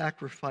freely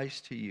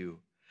sacrifice to you.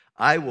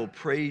 I will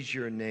praise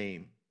your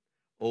name,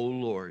 O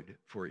Lord,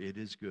 for it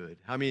is good.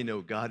 How many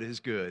know God is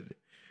good,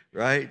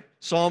 right?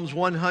 Psalms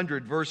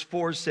 100 verse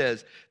 4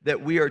 says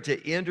that we are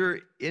to enter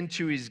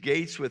into his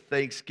gates with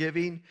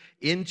thanksgiving,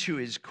 into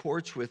his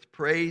courts with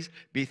praise,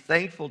 be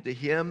thankful to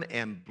him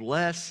and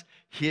bless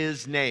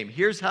his name.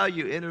 Here's how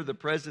you enter the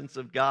presence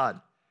of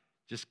God.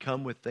 Just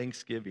come with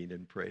thanksgiving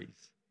and praise.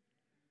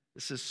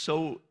 This is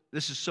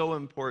so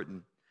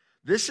important.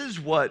 This is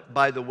what,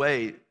 by the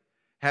way,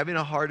 having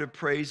a heart of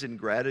praise and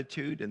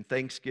gratitude and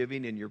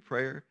thanksgiving in your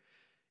prayer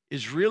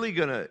is really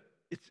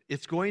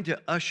it's going to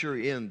usher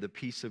in the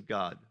peace of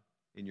God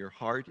in your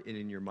heart and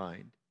in your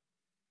mind.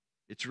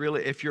 It's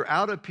really, if you're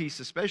out of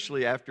peace,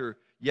 especially after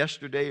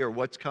yesterday or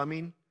what's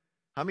coming,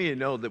 how many of you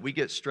know that we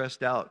get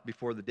stressed out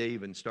before the day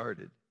even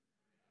started?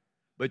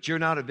 But you're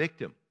not a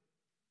victim.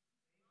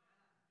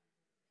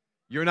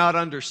 You're not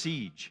under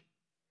siege.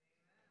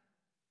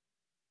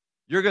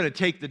 You're going to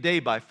take the day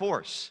by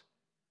force.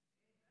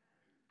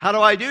 How do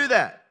I do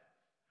that?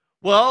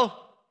 Well,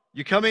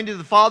 you come into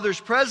the Father's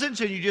presence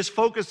and you just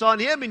focus on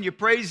him and you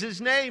praise his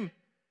name.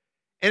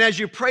 And as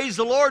you praise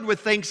the Lord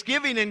with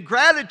thanksgiving and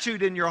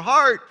gratitude in your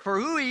heart for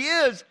who he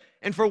is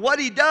and for what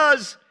he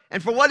does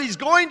and for what he's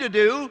going to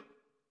do,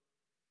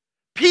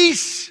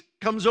 peace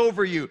comes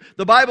over you.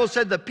 The Bible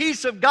said the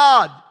peace of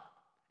God,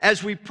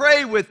 as we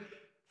pray with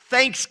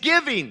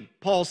thanksgiving,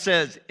 Paul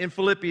says in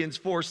Philippians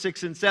 4,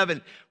 6, and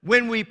 7.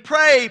 When we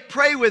pray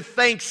with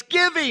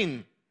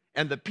thanksgiving,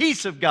 and the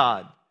peace of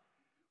God,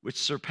 which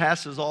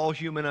surpasses all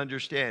human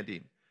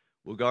understanding,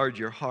 will guard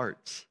your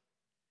hearts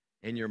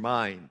and your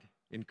mind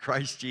in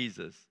Christ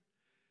Jesus.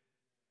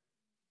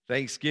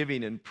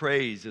 Thanksgiving and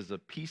praise is a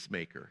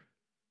peacemaker.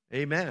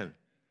 Amen.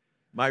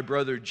 My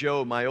brother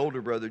Joe, my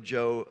older brother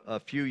Joe, a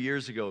few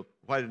years ago,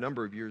 quite a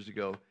number of years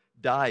ago,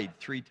 died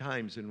 3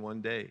 times in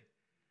one day.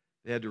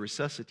 They had to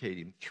resuscitate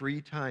him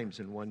 3 times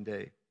in one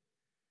day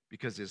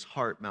because his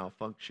heart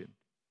malfunctioned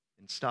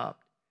and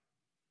stopped.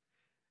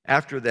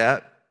 After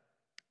that,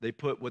 they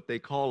put what they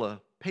call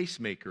a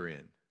pacemaker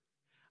in.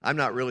 I'm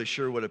not really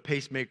sure what a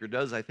pacemaker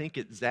does. I think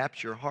it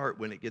zaps your heart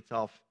when it gets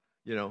off,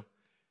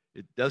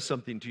 it does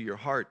something to your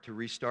heart to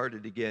restart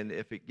it again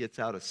if it gets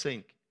out of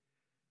sync.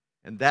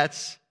 And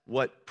that's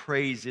what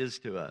praise is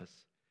to us.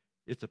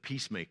 It's a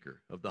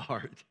peacemaker of the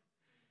heart.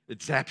 It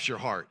zaps your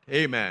heart.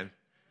 Amen.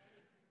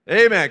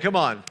 Amen. Come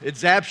on. It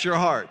zaps your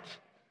heart.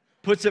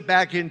 Puts it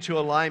back into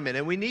alignment.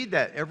 And we need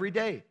that every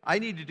day. I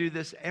need to do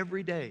this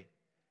every day.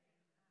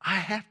 I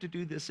have to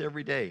do this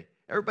every day.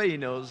 Everybody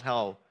knows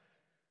how,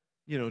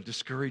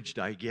 discouraged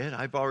I get.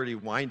 I've already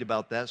whined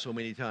about that so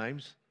many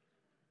times.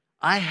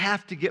 I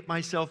have to get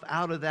myself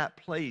out of that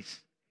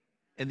place.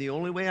 And the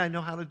only way I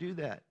know how to do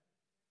that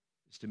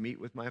is to meet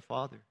with my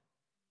Father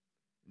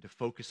and to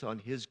focus on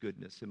his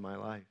goodness in my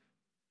life.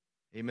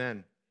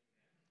 Amen.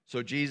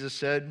 So Jesus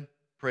said,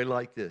 pray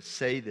like this.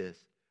 Say this.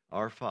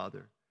 Our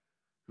Father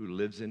who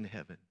lives in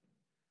heaven,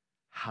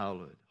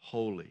 hallowed,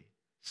 holy,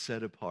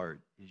 set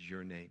apart is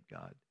your name,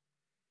 God.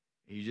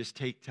 And you just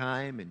take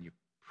time and you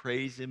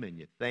praise him and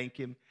you thank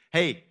him.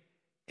 Hey,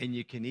 and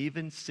you can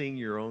even sing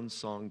your own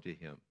song to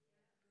him.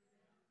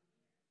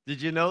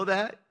 Did you know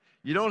that?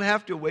 You don't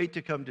have to wait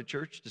to come to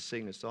church to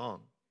sing a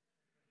song.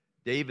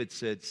 David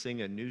said,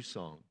 sing a new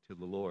song to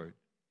the Lord.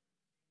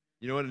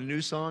 You know what a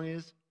new song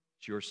is?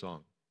 It's your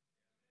song.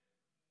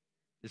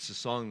 It's a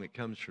song that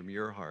comes from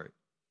your heart.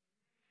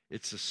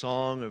 It's a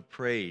song of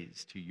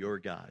praise to your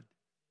God.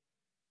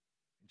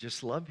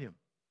 Just love him.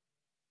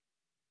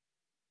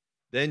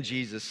 Then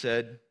Jesus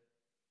said,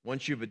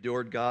 once you've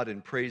adored God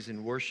in praise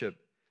and worship,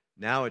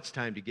 now it's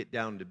time to get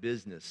down to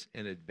business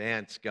and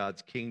advance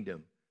God's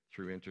kingdom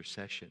through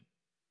intercession.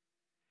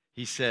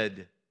 He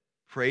said,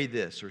 pray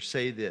this or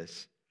say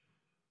this.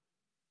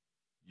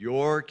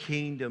 Your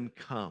kingdom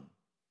come,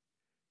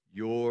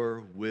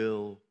 your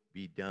will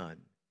be done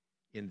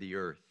in the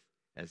earth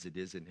as it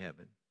is in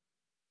heaven.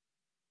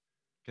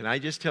 Can I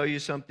just tell you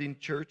something,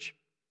 church?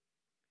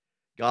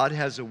 God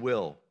has a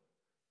will,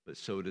 but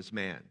so does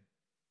man.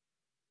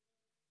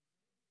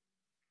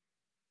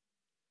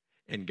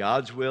 And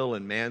God's will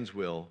and man's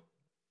will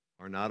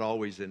are not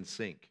always in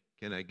sync.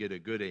 Can I get a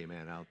good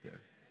amen out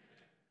there?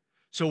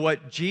 So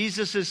what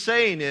Jesus is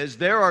saying is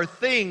there are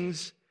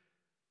things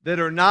that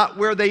are not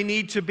where they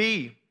need to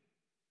be.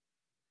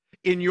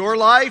 In your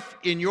life,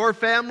 in your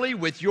family,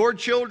 with your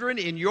children,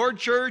 in your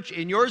church,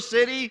 in your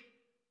city,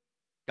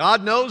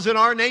 God knows in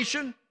our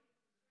nation.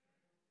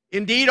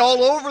 Indeed,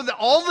 all over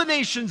all the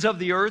nations of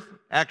the earth,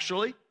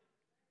 actually.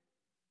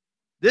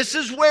 This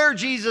is where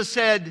Jesus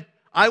said,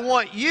 I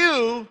want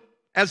you,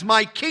 as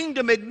my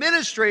kingdom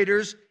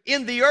administrators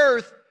in the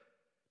earth,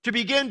 to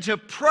begin to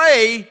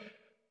pray,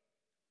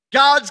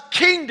 God's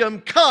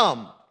kingdom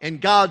come and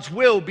God's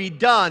will be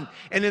done.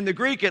 And in the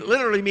Greek, it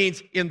literally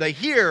means in the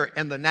here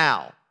and the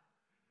now.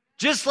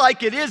 Just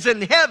like it is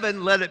in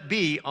heaven, let it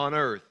be on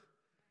earth.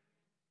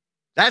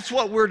 That's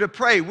what we're to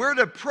pray. We're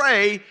to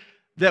pray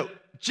that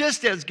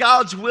just as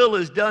God's will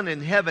is done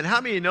in heaven.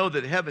 How many of you know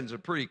that heaven's a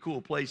pretty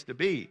cool place to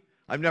be?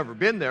 I've never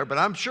been there, but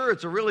I'm sure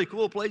it's a really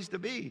cool place to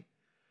be.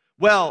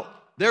 Well,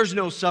 there's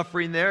no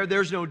suffering there.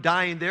 There's no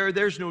dying there.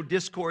 There's no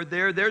discord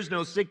there. There's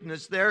no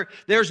sickness there.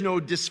 There's no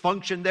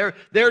dysfunction there.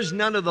 There's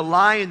none of the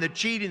lying, the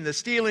cheating, the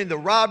stealing, the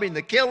robbing,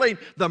 the killing,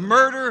 the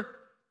murder.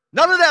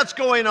 None of that's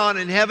going on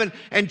in heaven.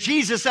 And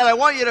Jesus said, I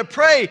want you to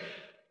pray,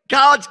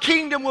 God's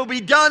kingdom will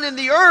be done in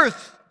the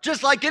earth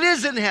just like it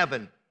is in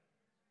heaven.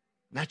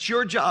 That's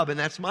your job, and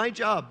that's my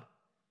job.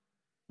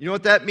 You know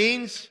what that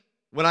means?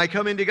 When I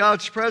come into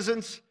God's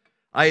presence,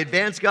 I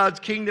advance God's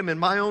kingdom in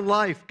my own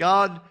life.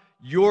 God,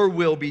 your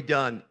will be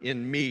done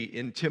in me,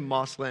 in Tim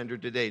Moslander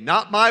today.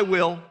 Not my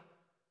will.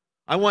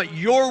 I want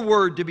your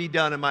word to be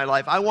done in my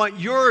life. I want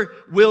your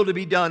will to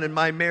be done in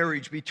my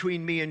marriage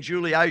between me and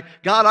Julie.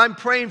 God, I'm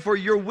praying for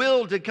your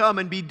will to come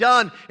and be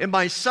done in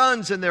my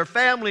sons and their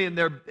family and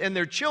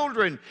their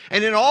children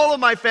and in all of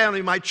my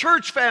family, my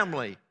church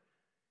family.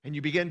 And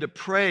you begin to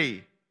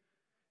pray.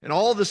 And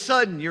all of a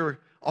sudden, you're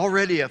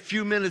already a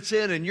few minutes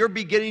in and you're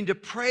beginning to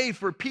pray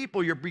for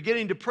people. You're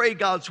beginning to pray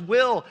God's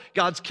will,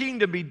 God's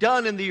kingdom be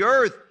done in the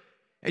earth.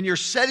 And you're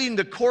setting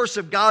the course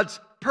of God's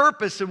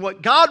purpose and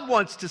what God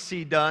wants to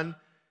see done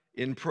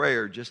in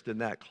prayer, just in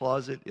that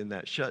closet, in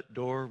that shut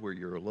door where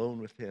you're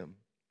alone with Him.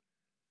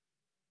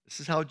 This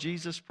is how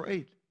Jesus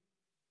prayed.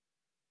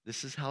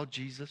 This is how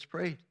Jesus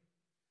prayed.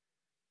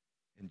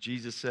 And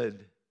Jesus said,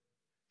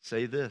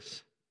 say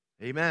this,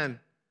 amen.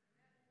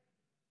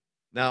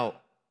 Now,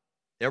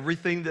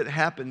 everything that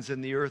happens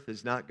in the earth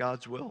is not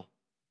God's will.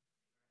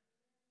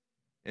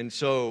 And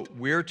so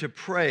we're to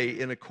pray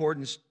in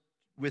accordance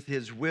with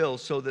His will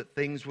so that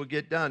things will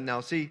get done. Now,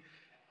 see,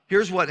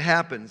 here's what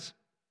happens.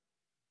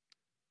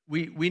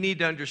 We need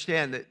to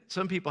understand that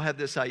some people have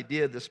this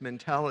idea, this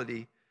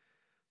mentality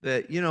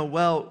that,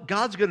 well,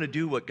 God's going to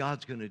do what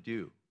God's going to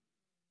do.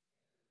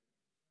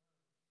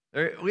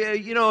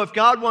 If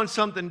God wants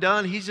something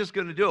done, He's just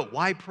going to do it.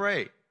 Why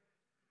pray?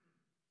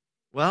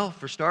 Well,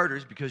 for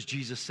starters, because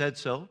Jesus said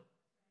so.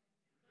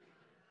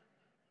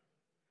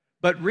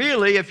 But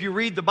really, if you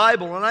read the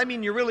Bible, and I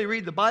mean you really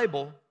read the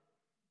Bible,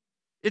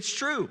 it's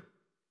true.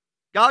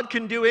 God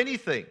can do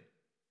anything.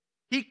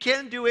 He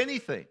can do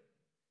anything.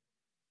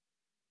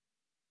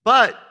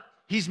 But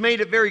He's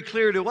made it very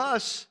clear to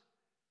us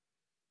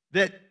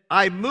that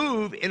I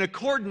move in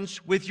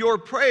accordance with your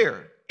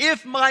prayer.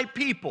 If my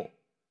people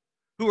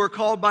who are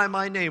called by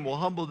my name will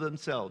humble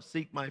themselves,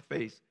 seek my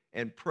face,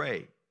 and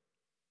pray,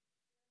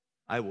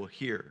 I will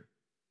hear,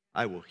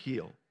 I will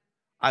heal,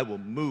 I will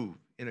move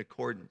in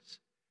accordance.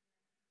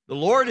 The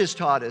Lord has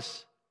taught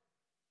us,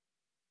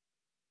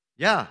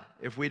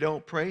 if we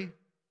don't pray,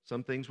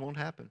 some things won't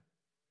happen.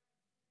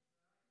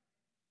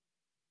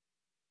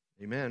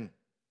 Amen.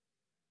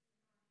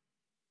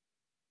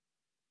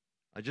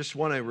 I just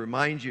want to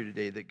remind you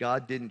today that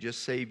God didn't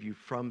just save you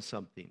from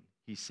something.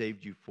 He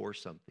saved you for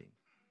something.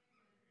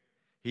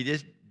 He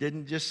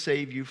didn't just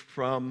save you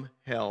from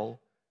hell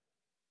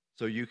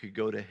so you could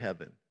go to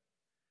heaven.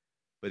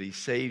 But He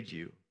saved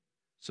you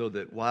so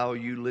that while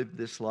you live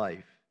this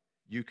life,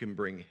 you can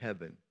bring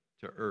heaven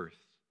to earth.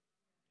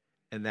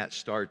 And that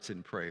starts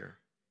in prayer.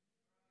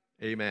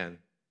 Amen.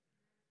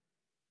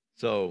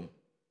 So,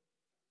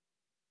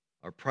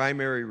 our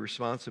primary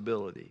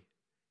responsibility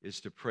is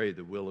to pray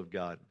the will of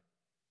God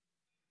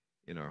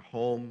in our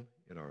home,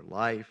 in our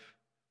life,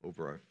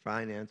 over our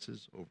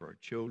finances, over our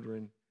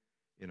children,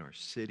 in our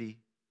city,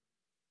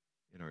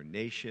 in our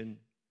nation,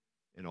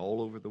 and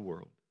all over the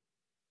world.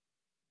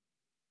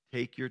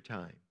 Take your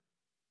time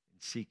and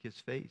seek His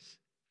face.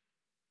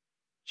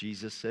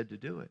 Jesus said to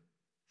do it.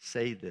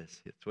 Say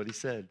this. It's what He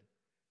said.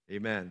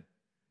 Amen.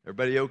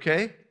 Everybody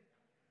okay?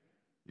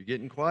 You're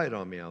getting quiet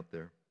on me out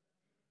there.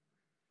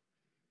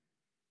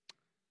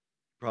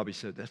 Probably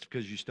said, that's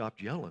because you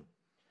stopped yelling.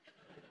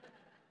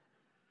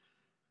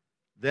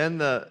 Then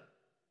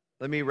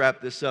let me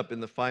wrap this up in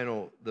the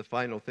final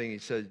thing.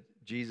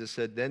 Jesus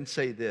said, then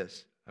say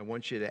this. I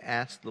want you to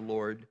ask the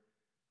Lord.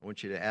 I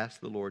want you to ask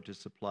the Lord to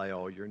supply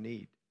all your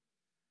need.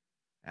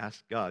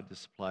 Ask God to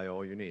supply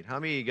all your need. How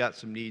many of you got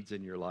some needs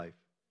in your life?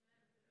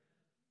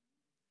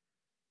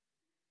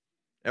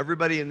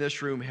 Everybody in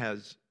this room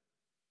has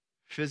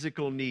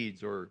physical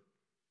needs or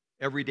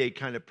everyday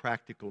kind of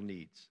practical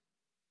needs.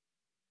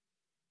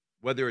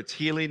 Whether it's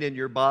healing in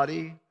your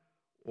body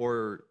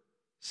or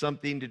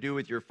something to do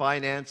with your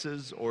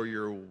finances or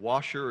your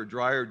washer or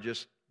dryer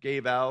just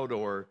gave out,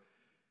 or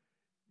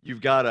you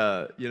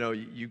got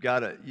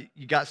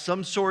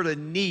some sort of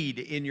need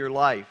in your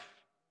life.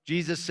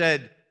 Jesus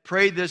said,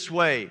 pray this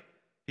way.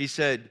 He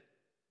said,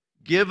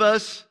 give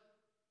us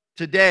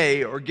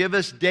today, or give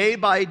us day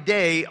by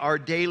day our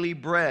daily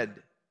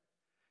bread.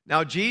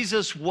 Now,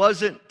 Jesus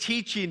wasn't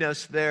teaching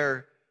us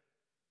there,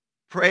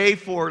 pray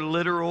for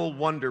literal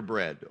Wonder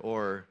Bread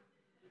or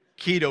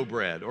keto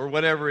bread or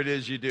whatever it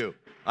is you do.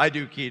 I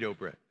do keto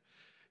bread.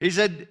 He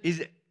said,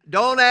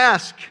 don't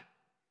ask.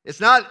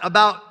 It's not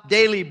about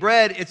daily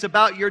bread. It's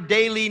about your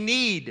daily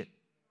need.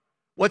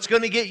 What's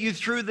going to get you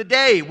through the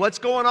day? What's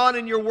going on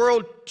in your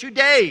world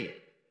today?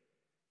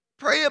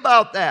 Pray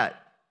about that.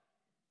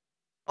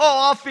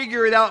 Oh, I'll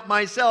figure it out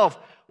myself.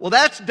 Well,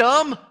 that's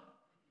dumb.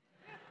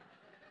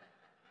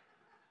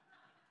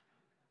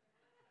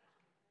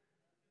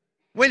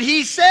 When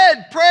he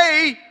said,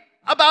 pray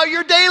about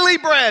your daily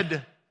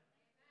bread.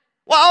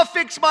 Well, I'll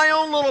fix my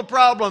own little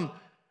problem.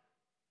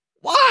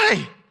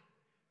 Why?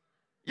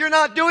 You're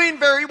not doing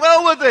very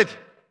well with it.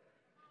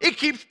 It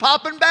keeps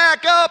popping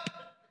back up.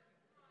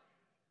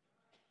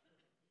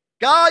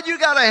 God, you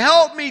got to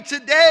help me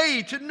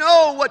today to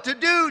know what to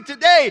do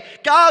today.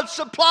 God,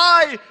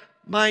 supply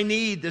my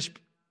need, this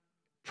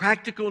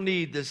practical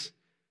need, this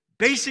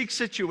basic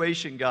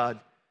situation, God.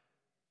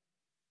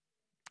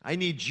 I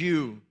need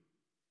you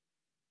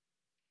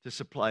to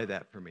supply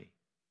that for me.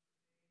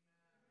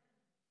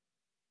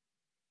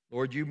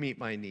 Lord, you meet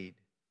my need.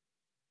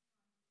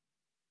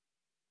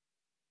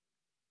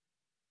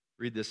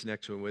 Read this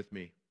next one with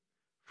me.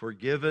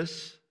 Forgive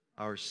us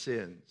our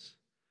sins,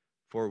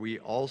 for we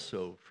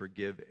also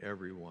forgive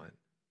everyone.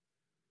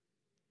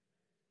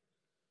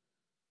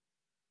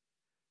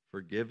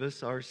 Forgive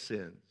us our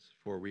sins,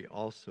 for we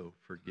also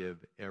forgive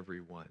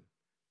everyone.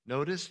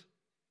 Notice,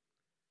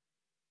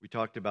 we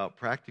talked about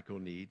practical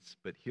needs,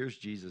 but here's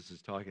Jesus is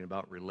talking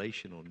about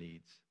relational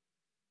needs.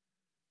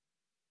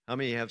 How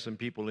many have some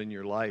people in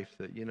your life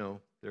that,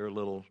 they're a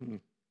little,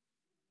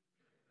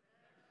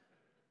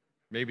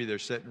 maybe they're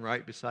sitting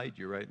right beside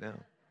you right now.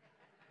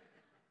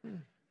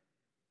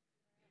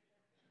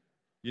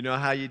 You know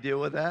how you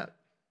deal with that?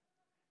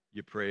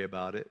 You pray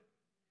about it.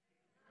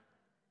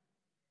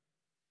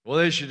 Well,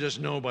 they should just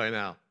know by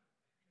now.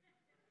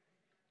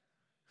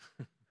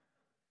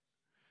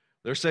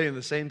 They're saying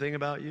the same thing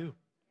about you.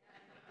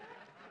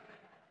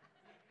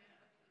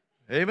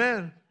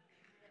 Amen.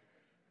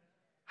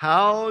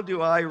 How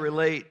do I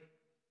relate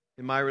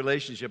in my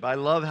relationship? I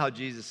love how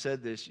Jesus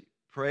said this.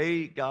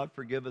 Pray, God,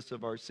 forgive us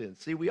of our sins.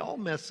 See, we all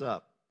mess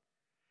up.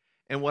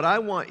 And what I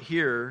want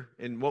here,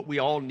 and what we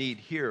all need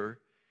here,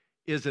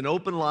 is an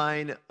open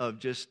line of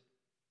just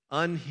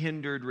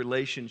unhindered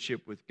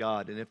relationship with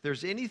God. And if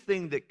there's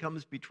anything that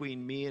comes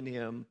between me and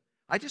Him,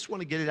 I just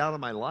want to get it out of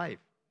my life.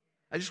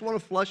 I just want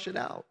to flush it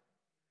out.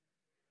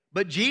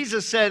 But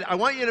Jesus said, I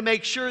want you to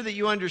make sure that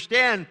you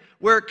understand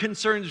where it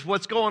concerns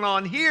what's going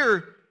on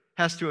here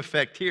has to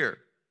affect here.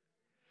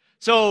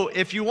 So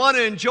if you want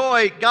to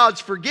enjoy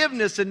God's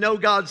forgiveness and know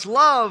God's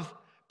love,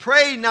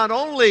 pray not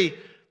only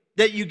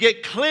that you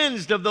get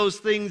cleansed of those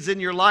things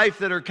in your life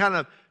that are kind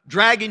of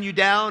dragging you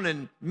down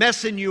and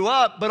messing you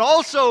up, but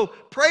also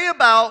pray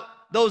about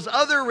those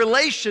other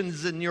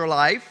relations in your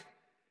life,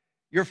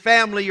 your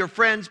family, your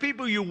friends,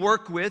 people you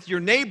work with, your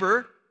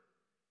neighbor.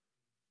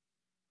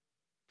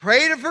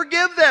 Pray to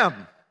forgive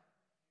them.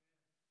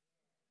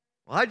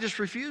 Well, I just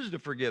refuse to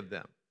forgive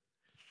them.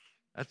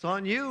 That's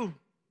on you.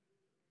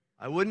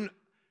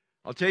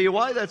 I'll tell you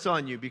why that's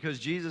on you, because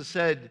Jesus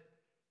said,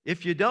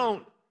 if you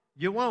don't,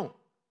 you won't.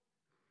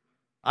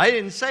 I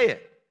didn't say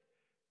it.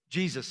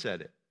 Jesus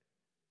said it.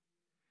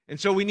 And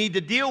so we need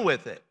to deal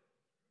with it.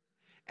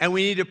 And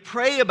we need to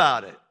pray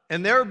about it.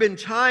 And there have been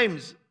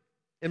times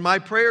in my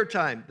prayer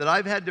time that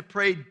I've had to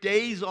pray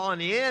days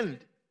on end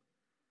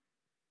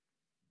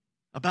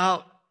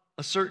about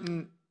a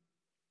certain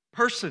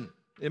person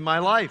in my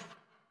life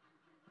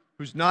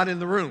who's not in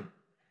the room.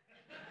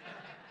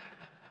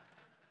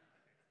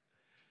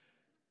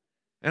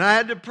 And I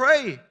had to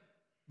pray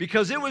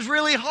because it was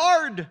really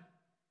hard.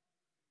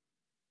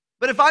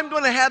 But if I'm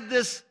going to have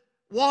this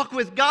walk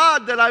with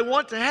God that I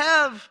want to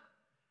have,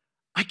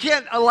 I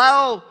can't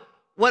allow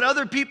what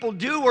other people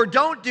do or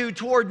don't do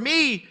toward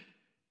me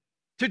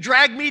to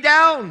drag me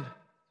down,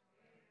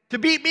 to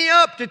beat me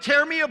up, to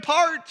tear me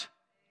apart.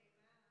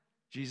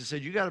 Jesus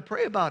said, you got to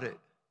pray about it.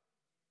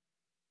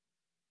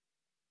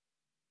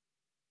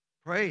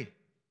 Pray,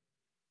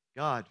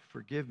 God,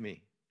 forgive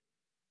me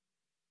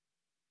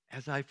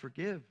as I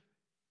forgive,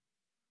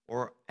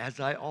 or as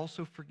I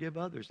also forgive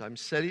others. I'm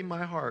setting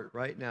my heart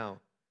right now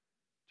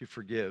to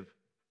forgive.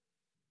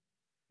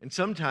 And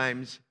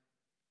sometimes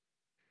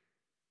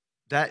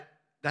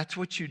that's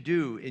what you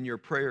do in your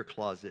prayer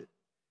closet.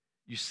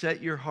 You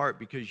set your heart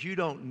because you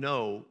don't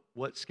know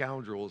what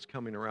scoundrel is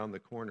coming around the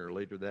corner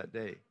later that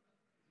day.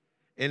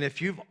 And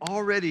if you've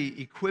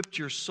already equipped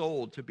your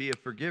soul to be a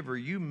forgiver,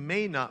 you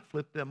may not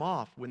flip them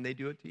off when they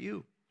do it to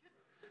you.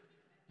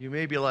 You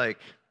may be like,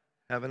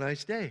 have a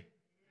nice day.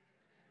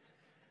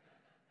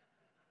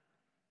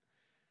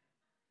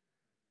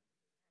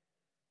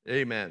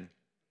 Amen.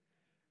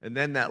 And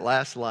then that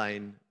last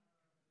line,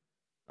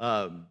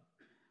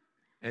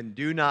 and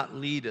do not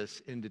lead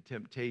us into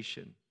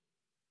temptation,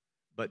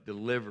 but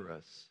deliver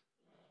us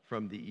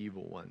from the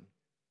evil one.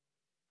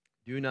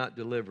 Do not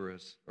deliver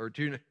us, or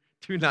do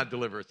not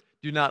deliver us.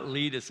 Do not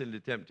lead us into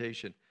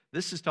temptation.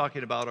 This is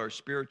talking about our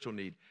spiritual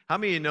need. How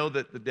many of you know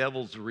that the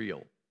devil's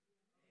real?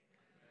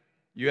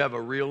 You have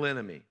a real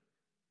enemy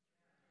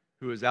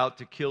who is out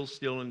to kill,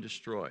 steal, and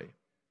destroy.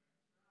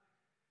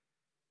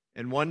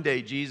 And one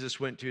day Jesus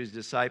went to his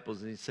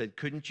disciples and he said,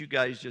 couldn't you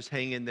guys just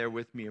hang in there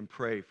with me and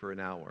pray for an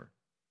hour?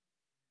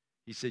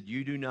 He said,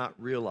 you do not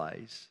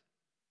realize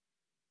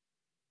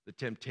the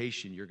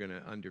temptation you're going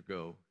to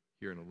undergo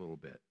here in a little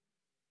bit.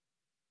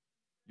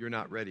 You're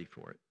not ready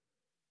for it.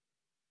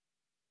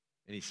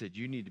 And he said,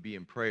 you need to be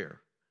in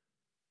prayer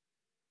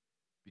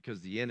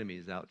because the enemy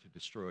is out to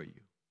destroy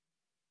you.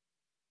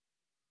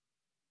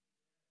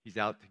 He's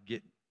out to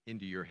get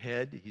into your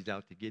head. He's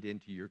out to get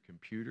into your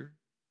computer.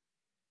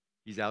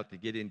 He's out to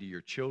get into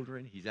your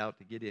children. He's out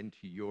to get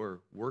into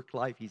your work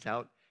life. He's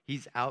out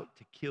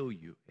to kill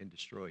you and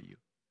destroy you.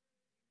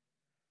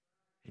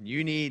 And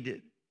you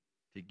need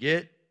to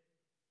get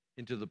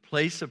into the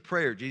place of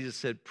prayer. Jesus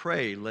said,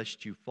 pray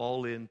lest you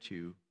fall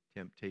into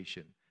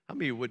temptation. How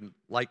many wouldn't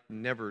like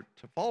never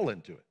to fall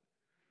into it?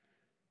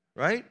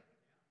 Right?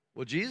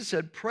 Well, Jesus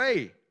said,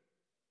 pray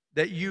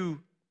that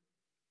you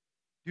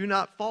do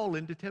not fall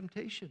into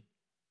temptation.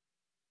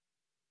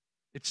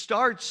 It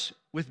starts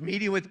with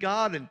meeting with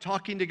God and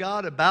talking to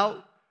God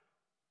about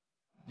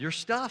your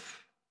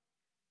stuff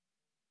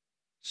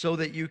so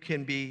that you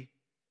can be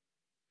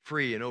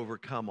free and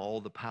overcome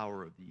all the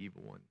power of the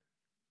evil one.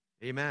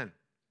 Amen.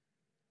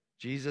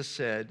 Jesus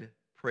said,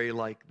 pray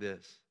like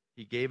this.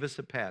 He gave us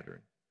a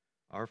pattern.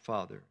 Our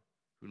Father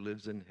who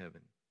lives in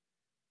heaven,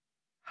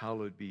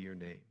 hallowed be your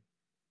name.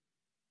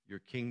 Your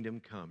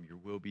kingdom come, your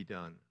will be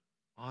done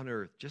on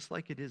earth, just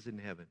like it is in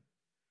heaven.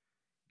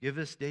 Give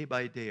us day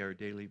by day our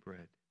daily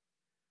bread.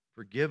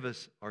 Forgive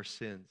us our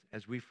sins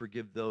as we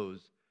forgive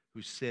those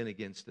who sin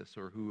against us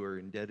or who are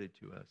indebted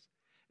to us.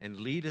 And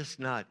lead us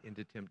not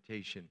into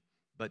temptation,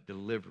 but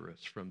deliver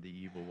us from the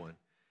evil one.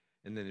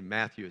 And then in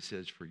Matthew it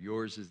says, for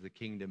yours is the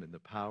kingdom and the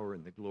power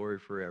and the glory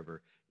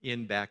forever.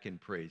 End back in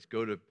praise.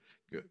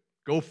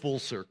 Go full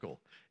circle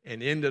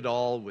and end it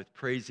all with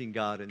praising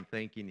God and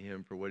thanking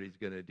Him for what He's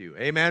going to do.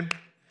 Amen?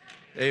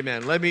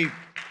 Amen.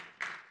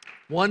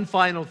 One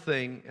final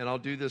thing, and I'll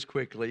do this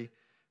quickly.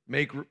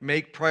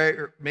 Make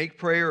prayer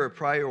a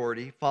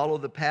priority. Follow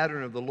the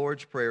pattern of the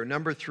Lord's Prayer.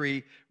 Number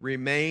 3,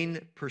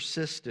 remain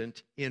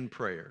persistent in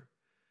prayer.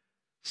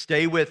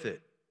 Stay with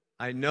it.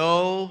 I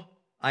know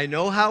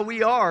how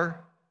we are.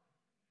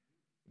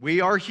 We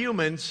are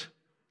humans.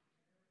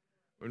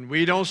 When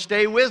we don't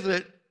stay with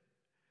it,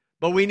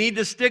 but we need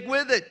to stick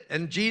with it.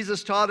 And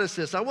Jesus taught us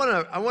this. I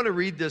want to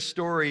read this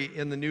story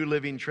in the New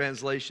Living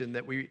Translation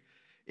that we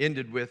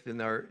ended with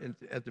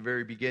at the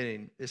very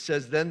beginning. It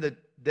says,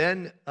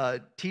 then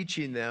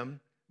teaching them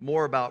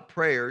more about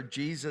prayer,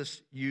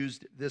 Jesus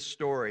used this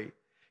story.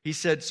 He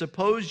said,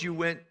 suppose you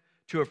went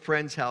to a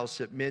friend's house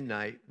at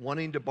midnight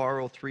wanting to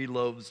borrow 3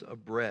 loaves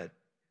of bread.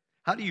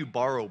 How do you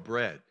borrow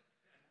bread?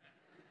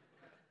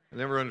 I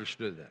never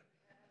understood that.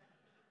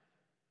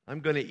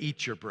 I'm going to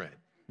eat your bread.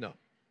 No.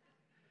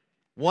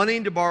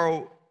 Wanting to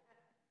borrow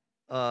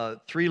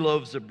 3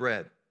 loaves of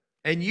bread.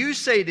 And you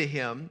say to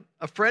him,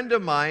 a friend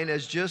of mine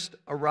has just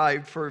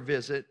arrived for a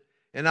visit,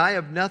 and I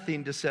have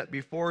nothing to set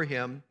before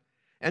him.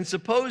 And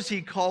suppose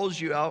he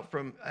calls out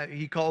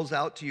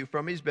to you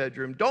from his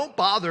bedroom, don't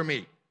bother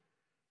me.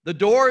 The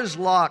door is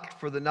locked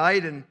for the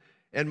night,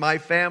 and my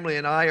family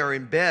and I are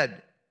in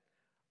bed.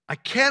 I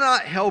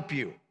cannot help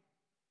you.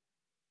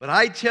 But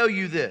I tell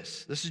you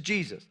this is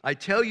Jesus. I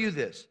tell you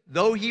this,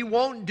 though he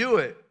won't do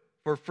it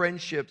for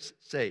friendship's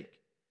sake.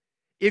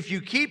 If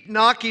you keep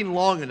knocking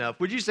long enough,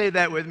 would you say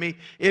that with me?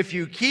 If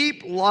you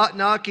keep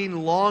knocking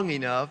long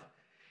enough,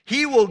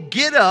 he will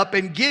get up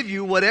and give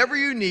you whatever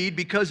you need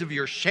because of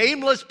your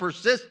shameless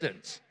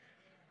persistence.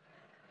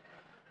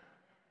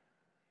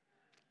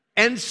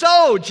 And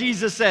so,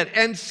 Jesus said,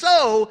 and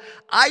so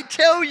I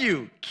tell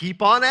you,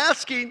 keep on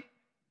asking,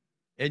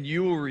 and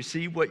you will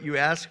receive what you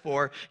ask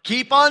for.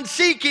 Keep on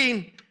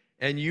seeking,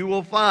 and you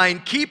will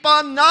find. Keep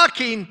on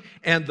knocking,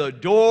 and the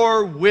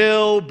door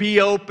will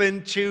be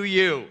open to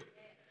you.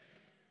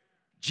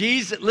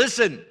 Jesus,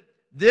 listen,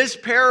 this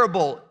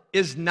parable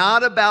is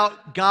not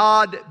about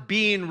God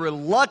being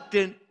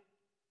reluctant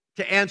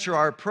to answer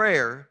our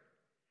prayer.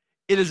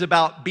 It is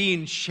about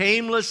being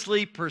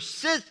shamelessly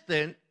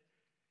persistent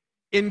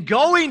in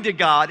going to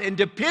God and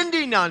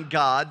depending on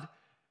God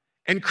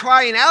and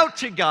crying out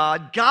to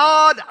God,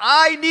 God,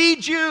 I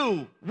need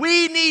you.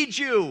 We need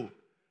you.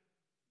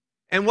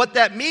 And what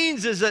that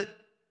means is that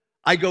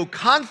I go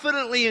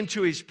confidently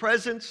into his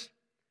presence.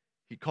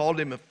 He called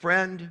him a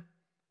friend.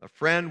 A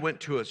friend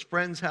went to his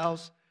friend's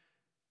house,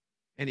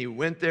 and he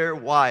went there.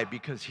 Why?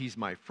 Because he's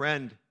my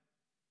friend.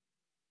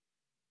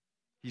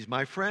 He's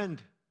my friend.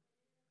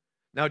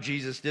 Now,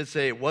 Jesus did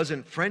say it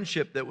wasn't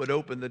friendship that would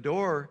open the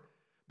door,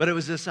 but it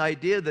was this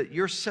idea that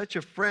you're such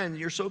a friend,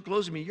 you're so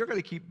close to me, you're going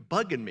to keep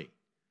bugging me.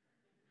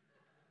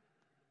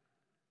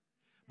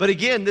 But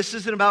again, this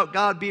isn't about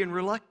God being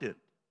reluctant.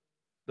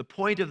 The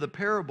point of the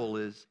parable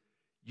is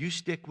you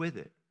stick with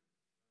it.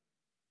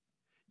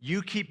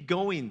 You keep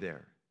going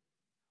there.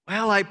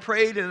 Well, I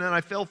prayed and then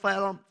I fell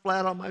flat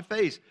on my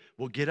face.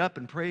 Well, get up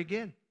and pray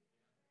again.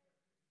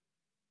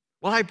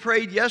 Well, I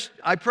prayed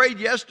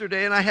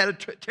yesterday and I had a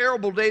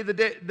terrible day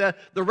the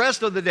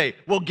rest of the day.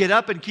 Well, get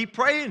up and keep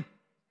praying.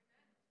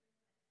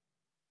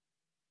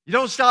 You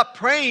don't stop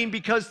praying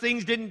because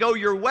things didn't go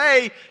your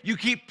way. You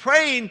keep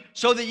praying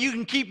so that you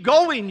can keep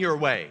going your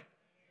way.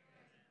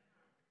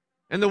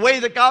 and the way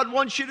that God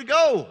wants you to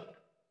go.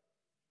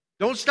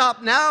 Don't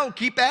stop now.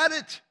 Keep at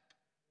it.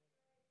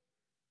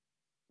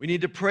 We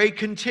need to pray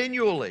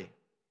continually.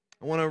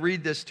 I want to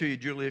read this to you,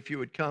 Julie, if you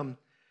would come.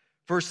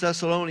 1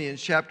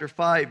 Thessalonians chapter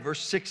 5,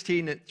 verse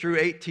 16 through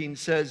 18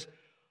 says,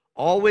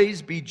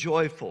 always be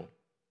joyful.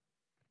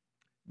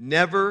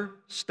 Never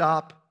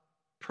stop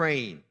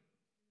praying.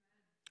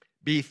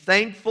 Be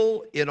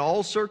thankful in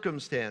all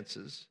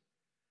circumstances,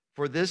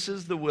 for this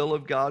is the will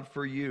of God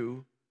for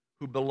you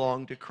who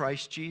belong to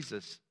Christ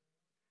Jesus.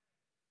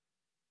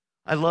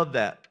 I love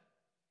that.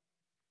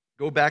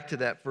 Go back to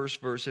that first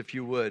verse if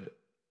you would.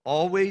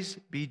 Always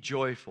be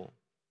joyful.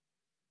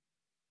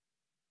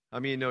 How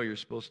many of you know you're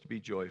supposed to be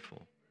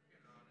joyful?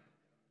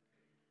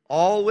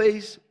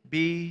 Always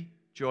be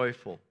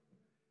joyful.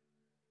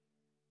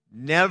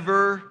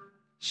 Never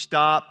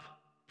stop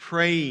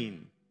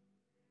praying.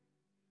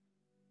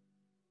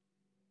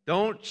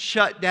 Don't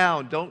shut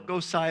down. Don't go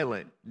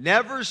silent.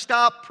 Never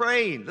stop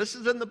praying. This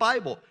is in the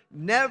Bible.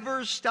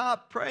 Never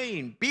stop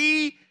praying.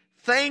 Be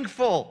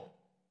thankful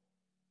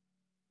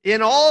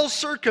in all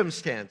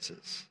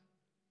circumstances,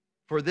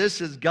 for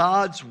this is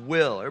God's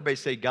will. Everybody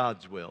say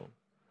God's will.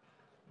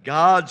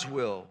 God's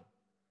will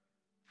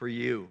for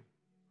you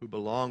who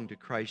belong to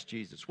Christ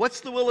Jesus.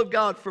 What's the will of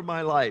God for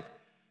my life?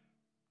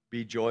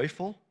 Be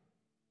joyful.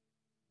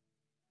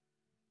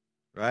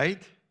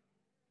 Right?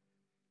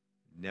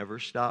 Never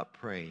stop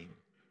praying.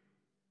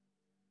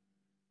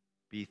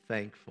 Be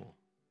thankful.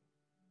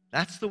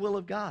 That's the will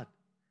of God.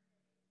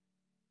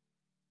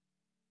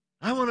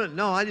 I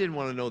didn't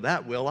want to know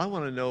that will. I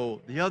want to know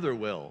the other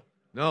will.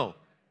 No.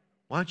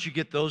 Why don't you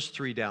get those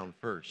three down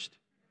first?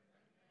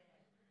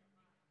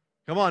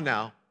 Come on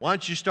now. Why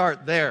don't you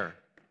start there?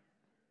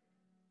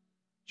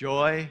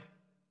 Joy,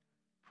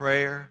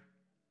 prayer,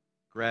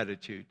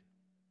 gratitude.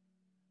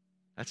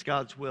 That's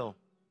God's will.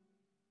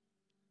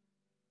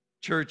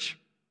 Church,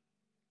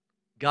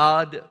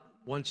 God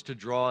wants to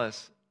draw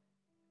us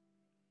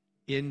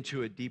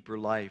into a deeper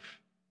life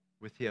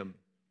with Him.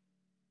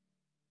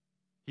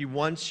 He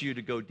wants you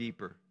to go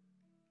deeper.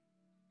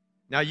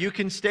 Now, you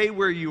can stay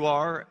where you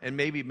are and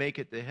maybe make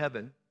it to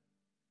heaven,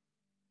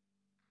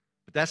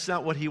 but that's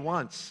not what He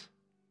wants.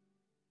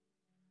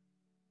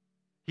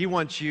 He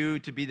wants you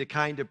to be the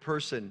kind of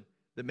person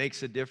that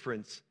makes a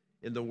difference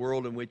in the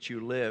world in which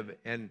you live.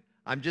 And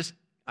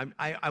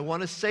I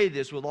want to say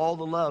this with all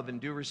the love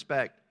and due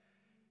respect.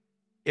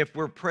 If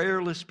we're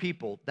prayerless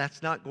people,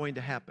 that's not going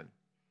to happen.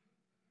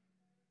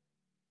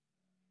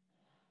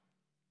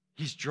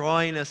 He's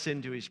drawing us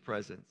into His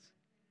presence.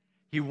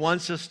 He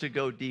wants us to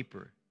go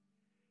deeper.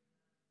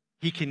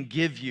 He can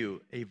give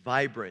you a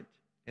vibrant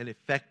and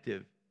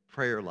effective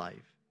prayer life.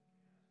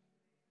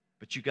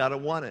 But you got to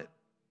want it.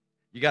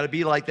 You got to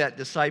be like that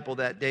disciple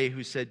that day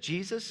who said,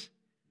 Jesus,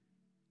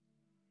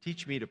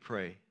 teach me to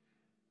pray.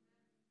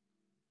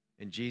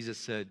 And Jesus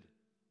said,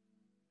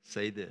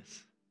 say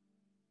this.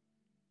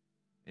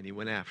 And he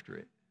went after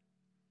it.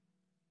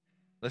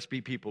 Let's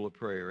be people of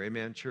prayer.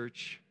 Amen,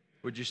 church?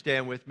 Would you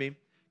stand with me?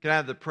 Can I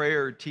have the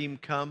prayer team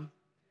come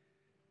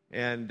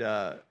and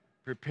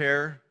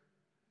prepare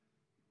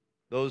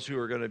those who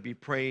are going to be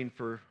praying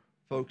for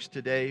folks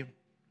today?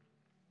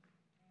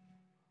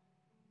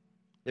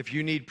 If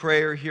you need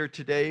prayer here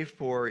today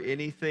for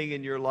anything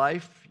in your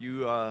life,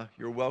 you're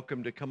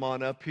welcome to come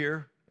on up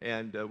here.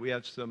 And we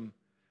have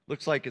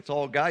looks like it's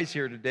all guys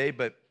here today,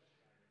 but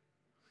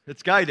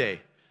it's Guy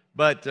Day.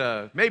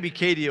 But maybe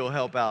Katie will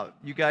help out.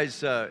 You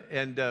guys,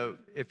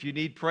 if you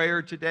need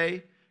prayer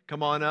today,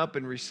 come on up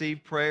and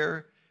receive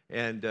prayer.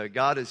 And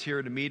God is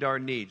here to meet our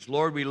needs.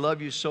 Lord, we love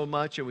you so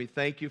much, and we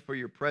thank you for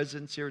your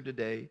presence here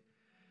today.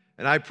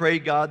 And I pray,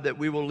 God, that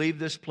we will leave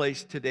this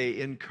place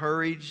today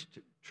encouraged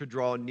to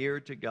draw near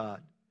to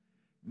God,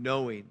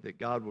 knowing that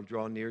God will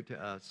draw near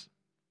to us.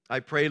 I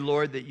pray,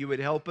 Lord, that you would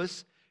help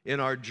us in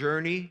our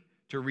journey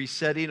to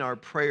resetting our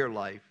prayer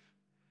life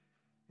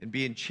and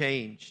being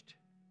changed,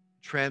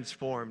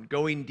 transformed,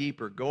 going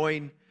deeper,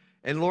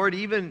 and Lord,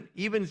 even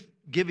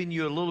giving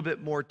you a little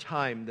bit more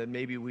time than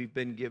maybe we've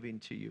been giving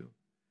to you.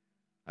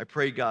 I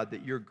pray, God,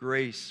 that your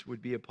grace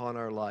would be upon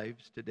our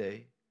lives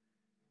today.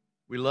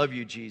 We love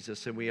you,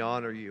 Jesus, and we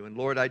honor you. And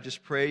Lord, I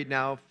just pray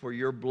now for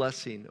your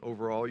blessing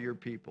over all your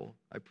people.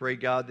 I pray,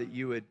 God, that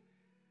you would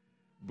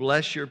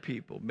bless your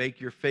people, make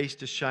your face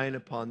to shine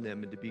upon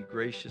them and to be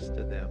gracious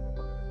to them,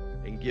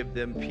 and give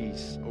them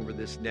peace over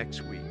this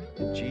next week.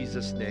 In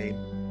Jesus' name.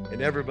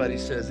 And everybody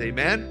says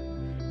amen.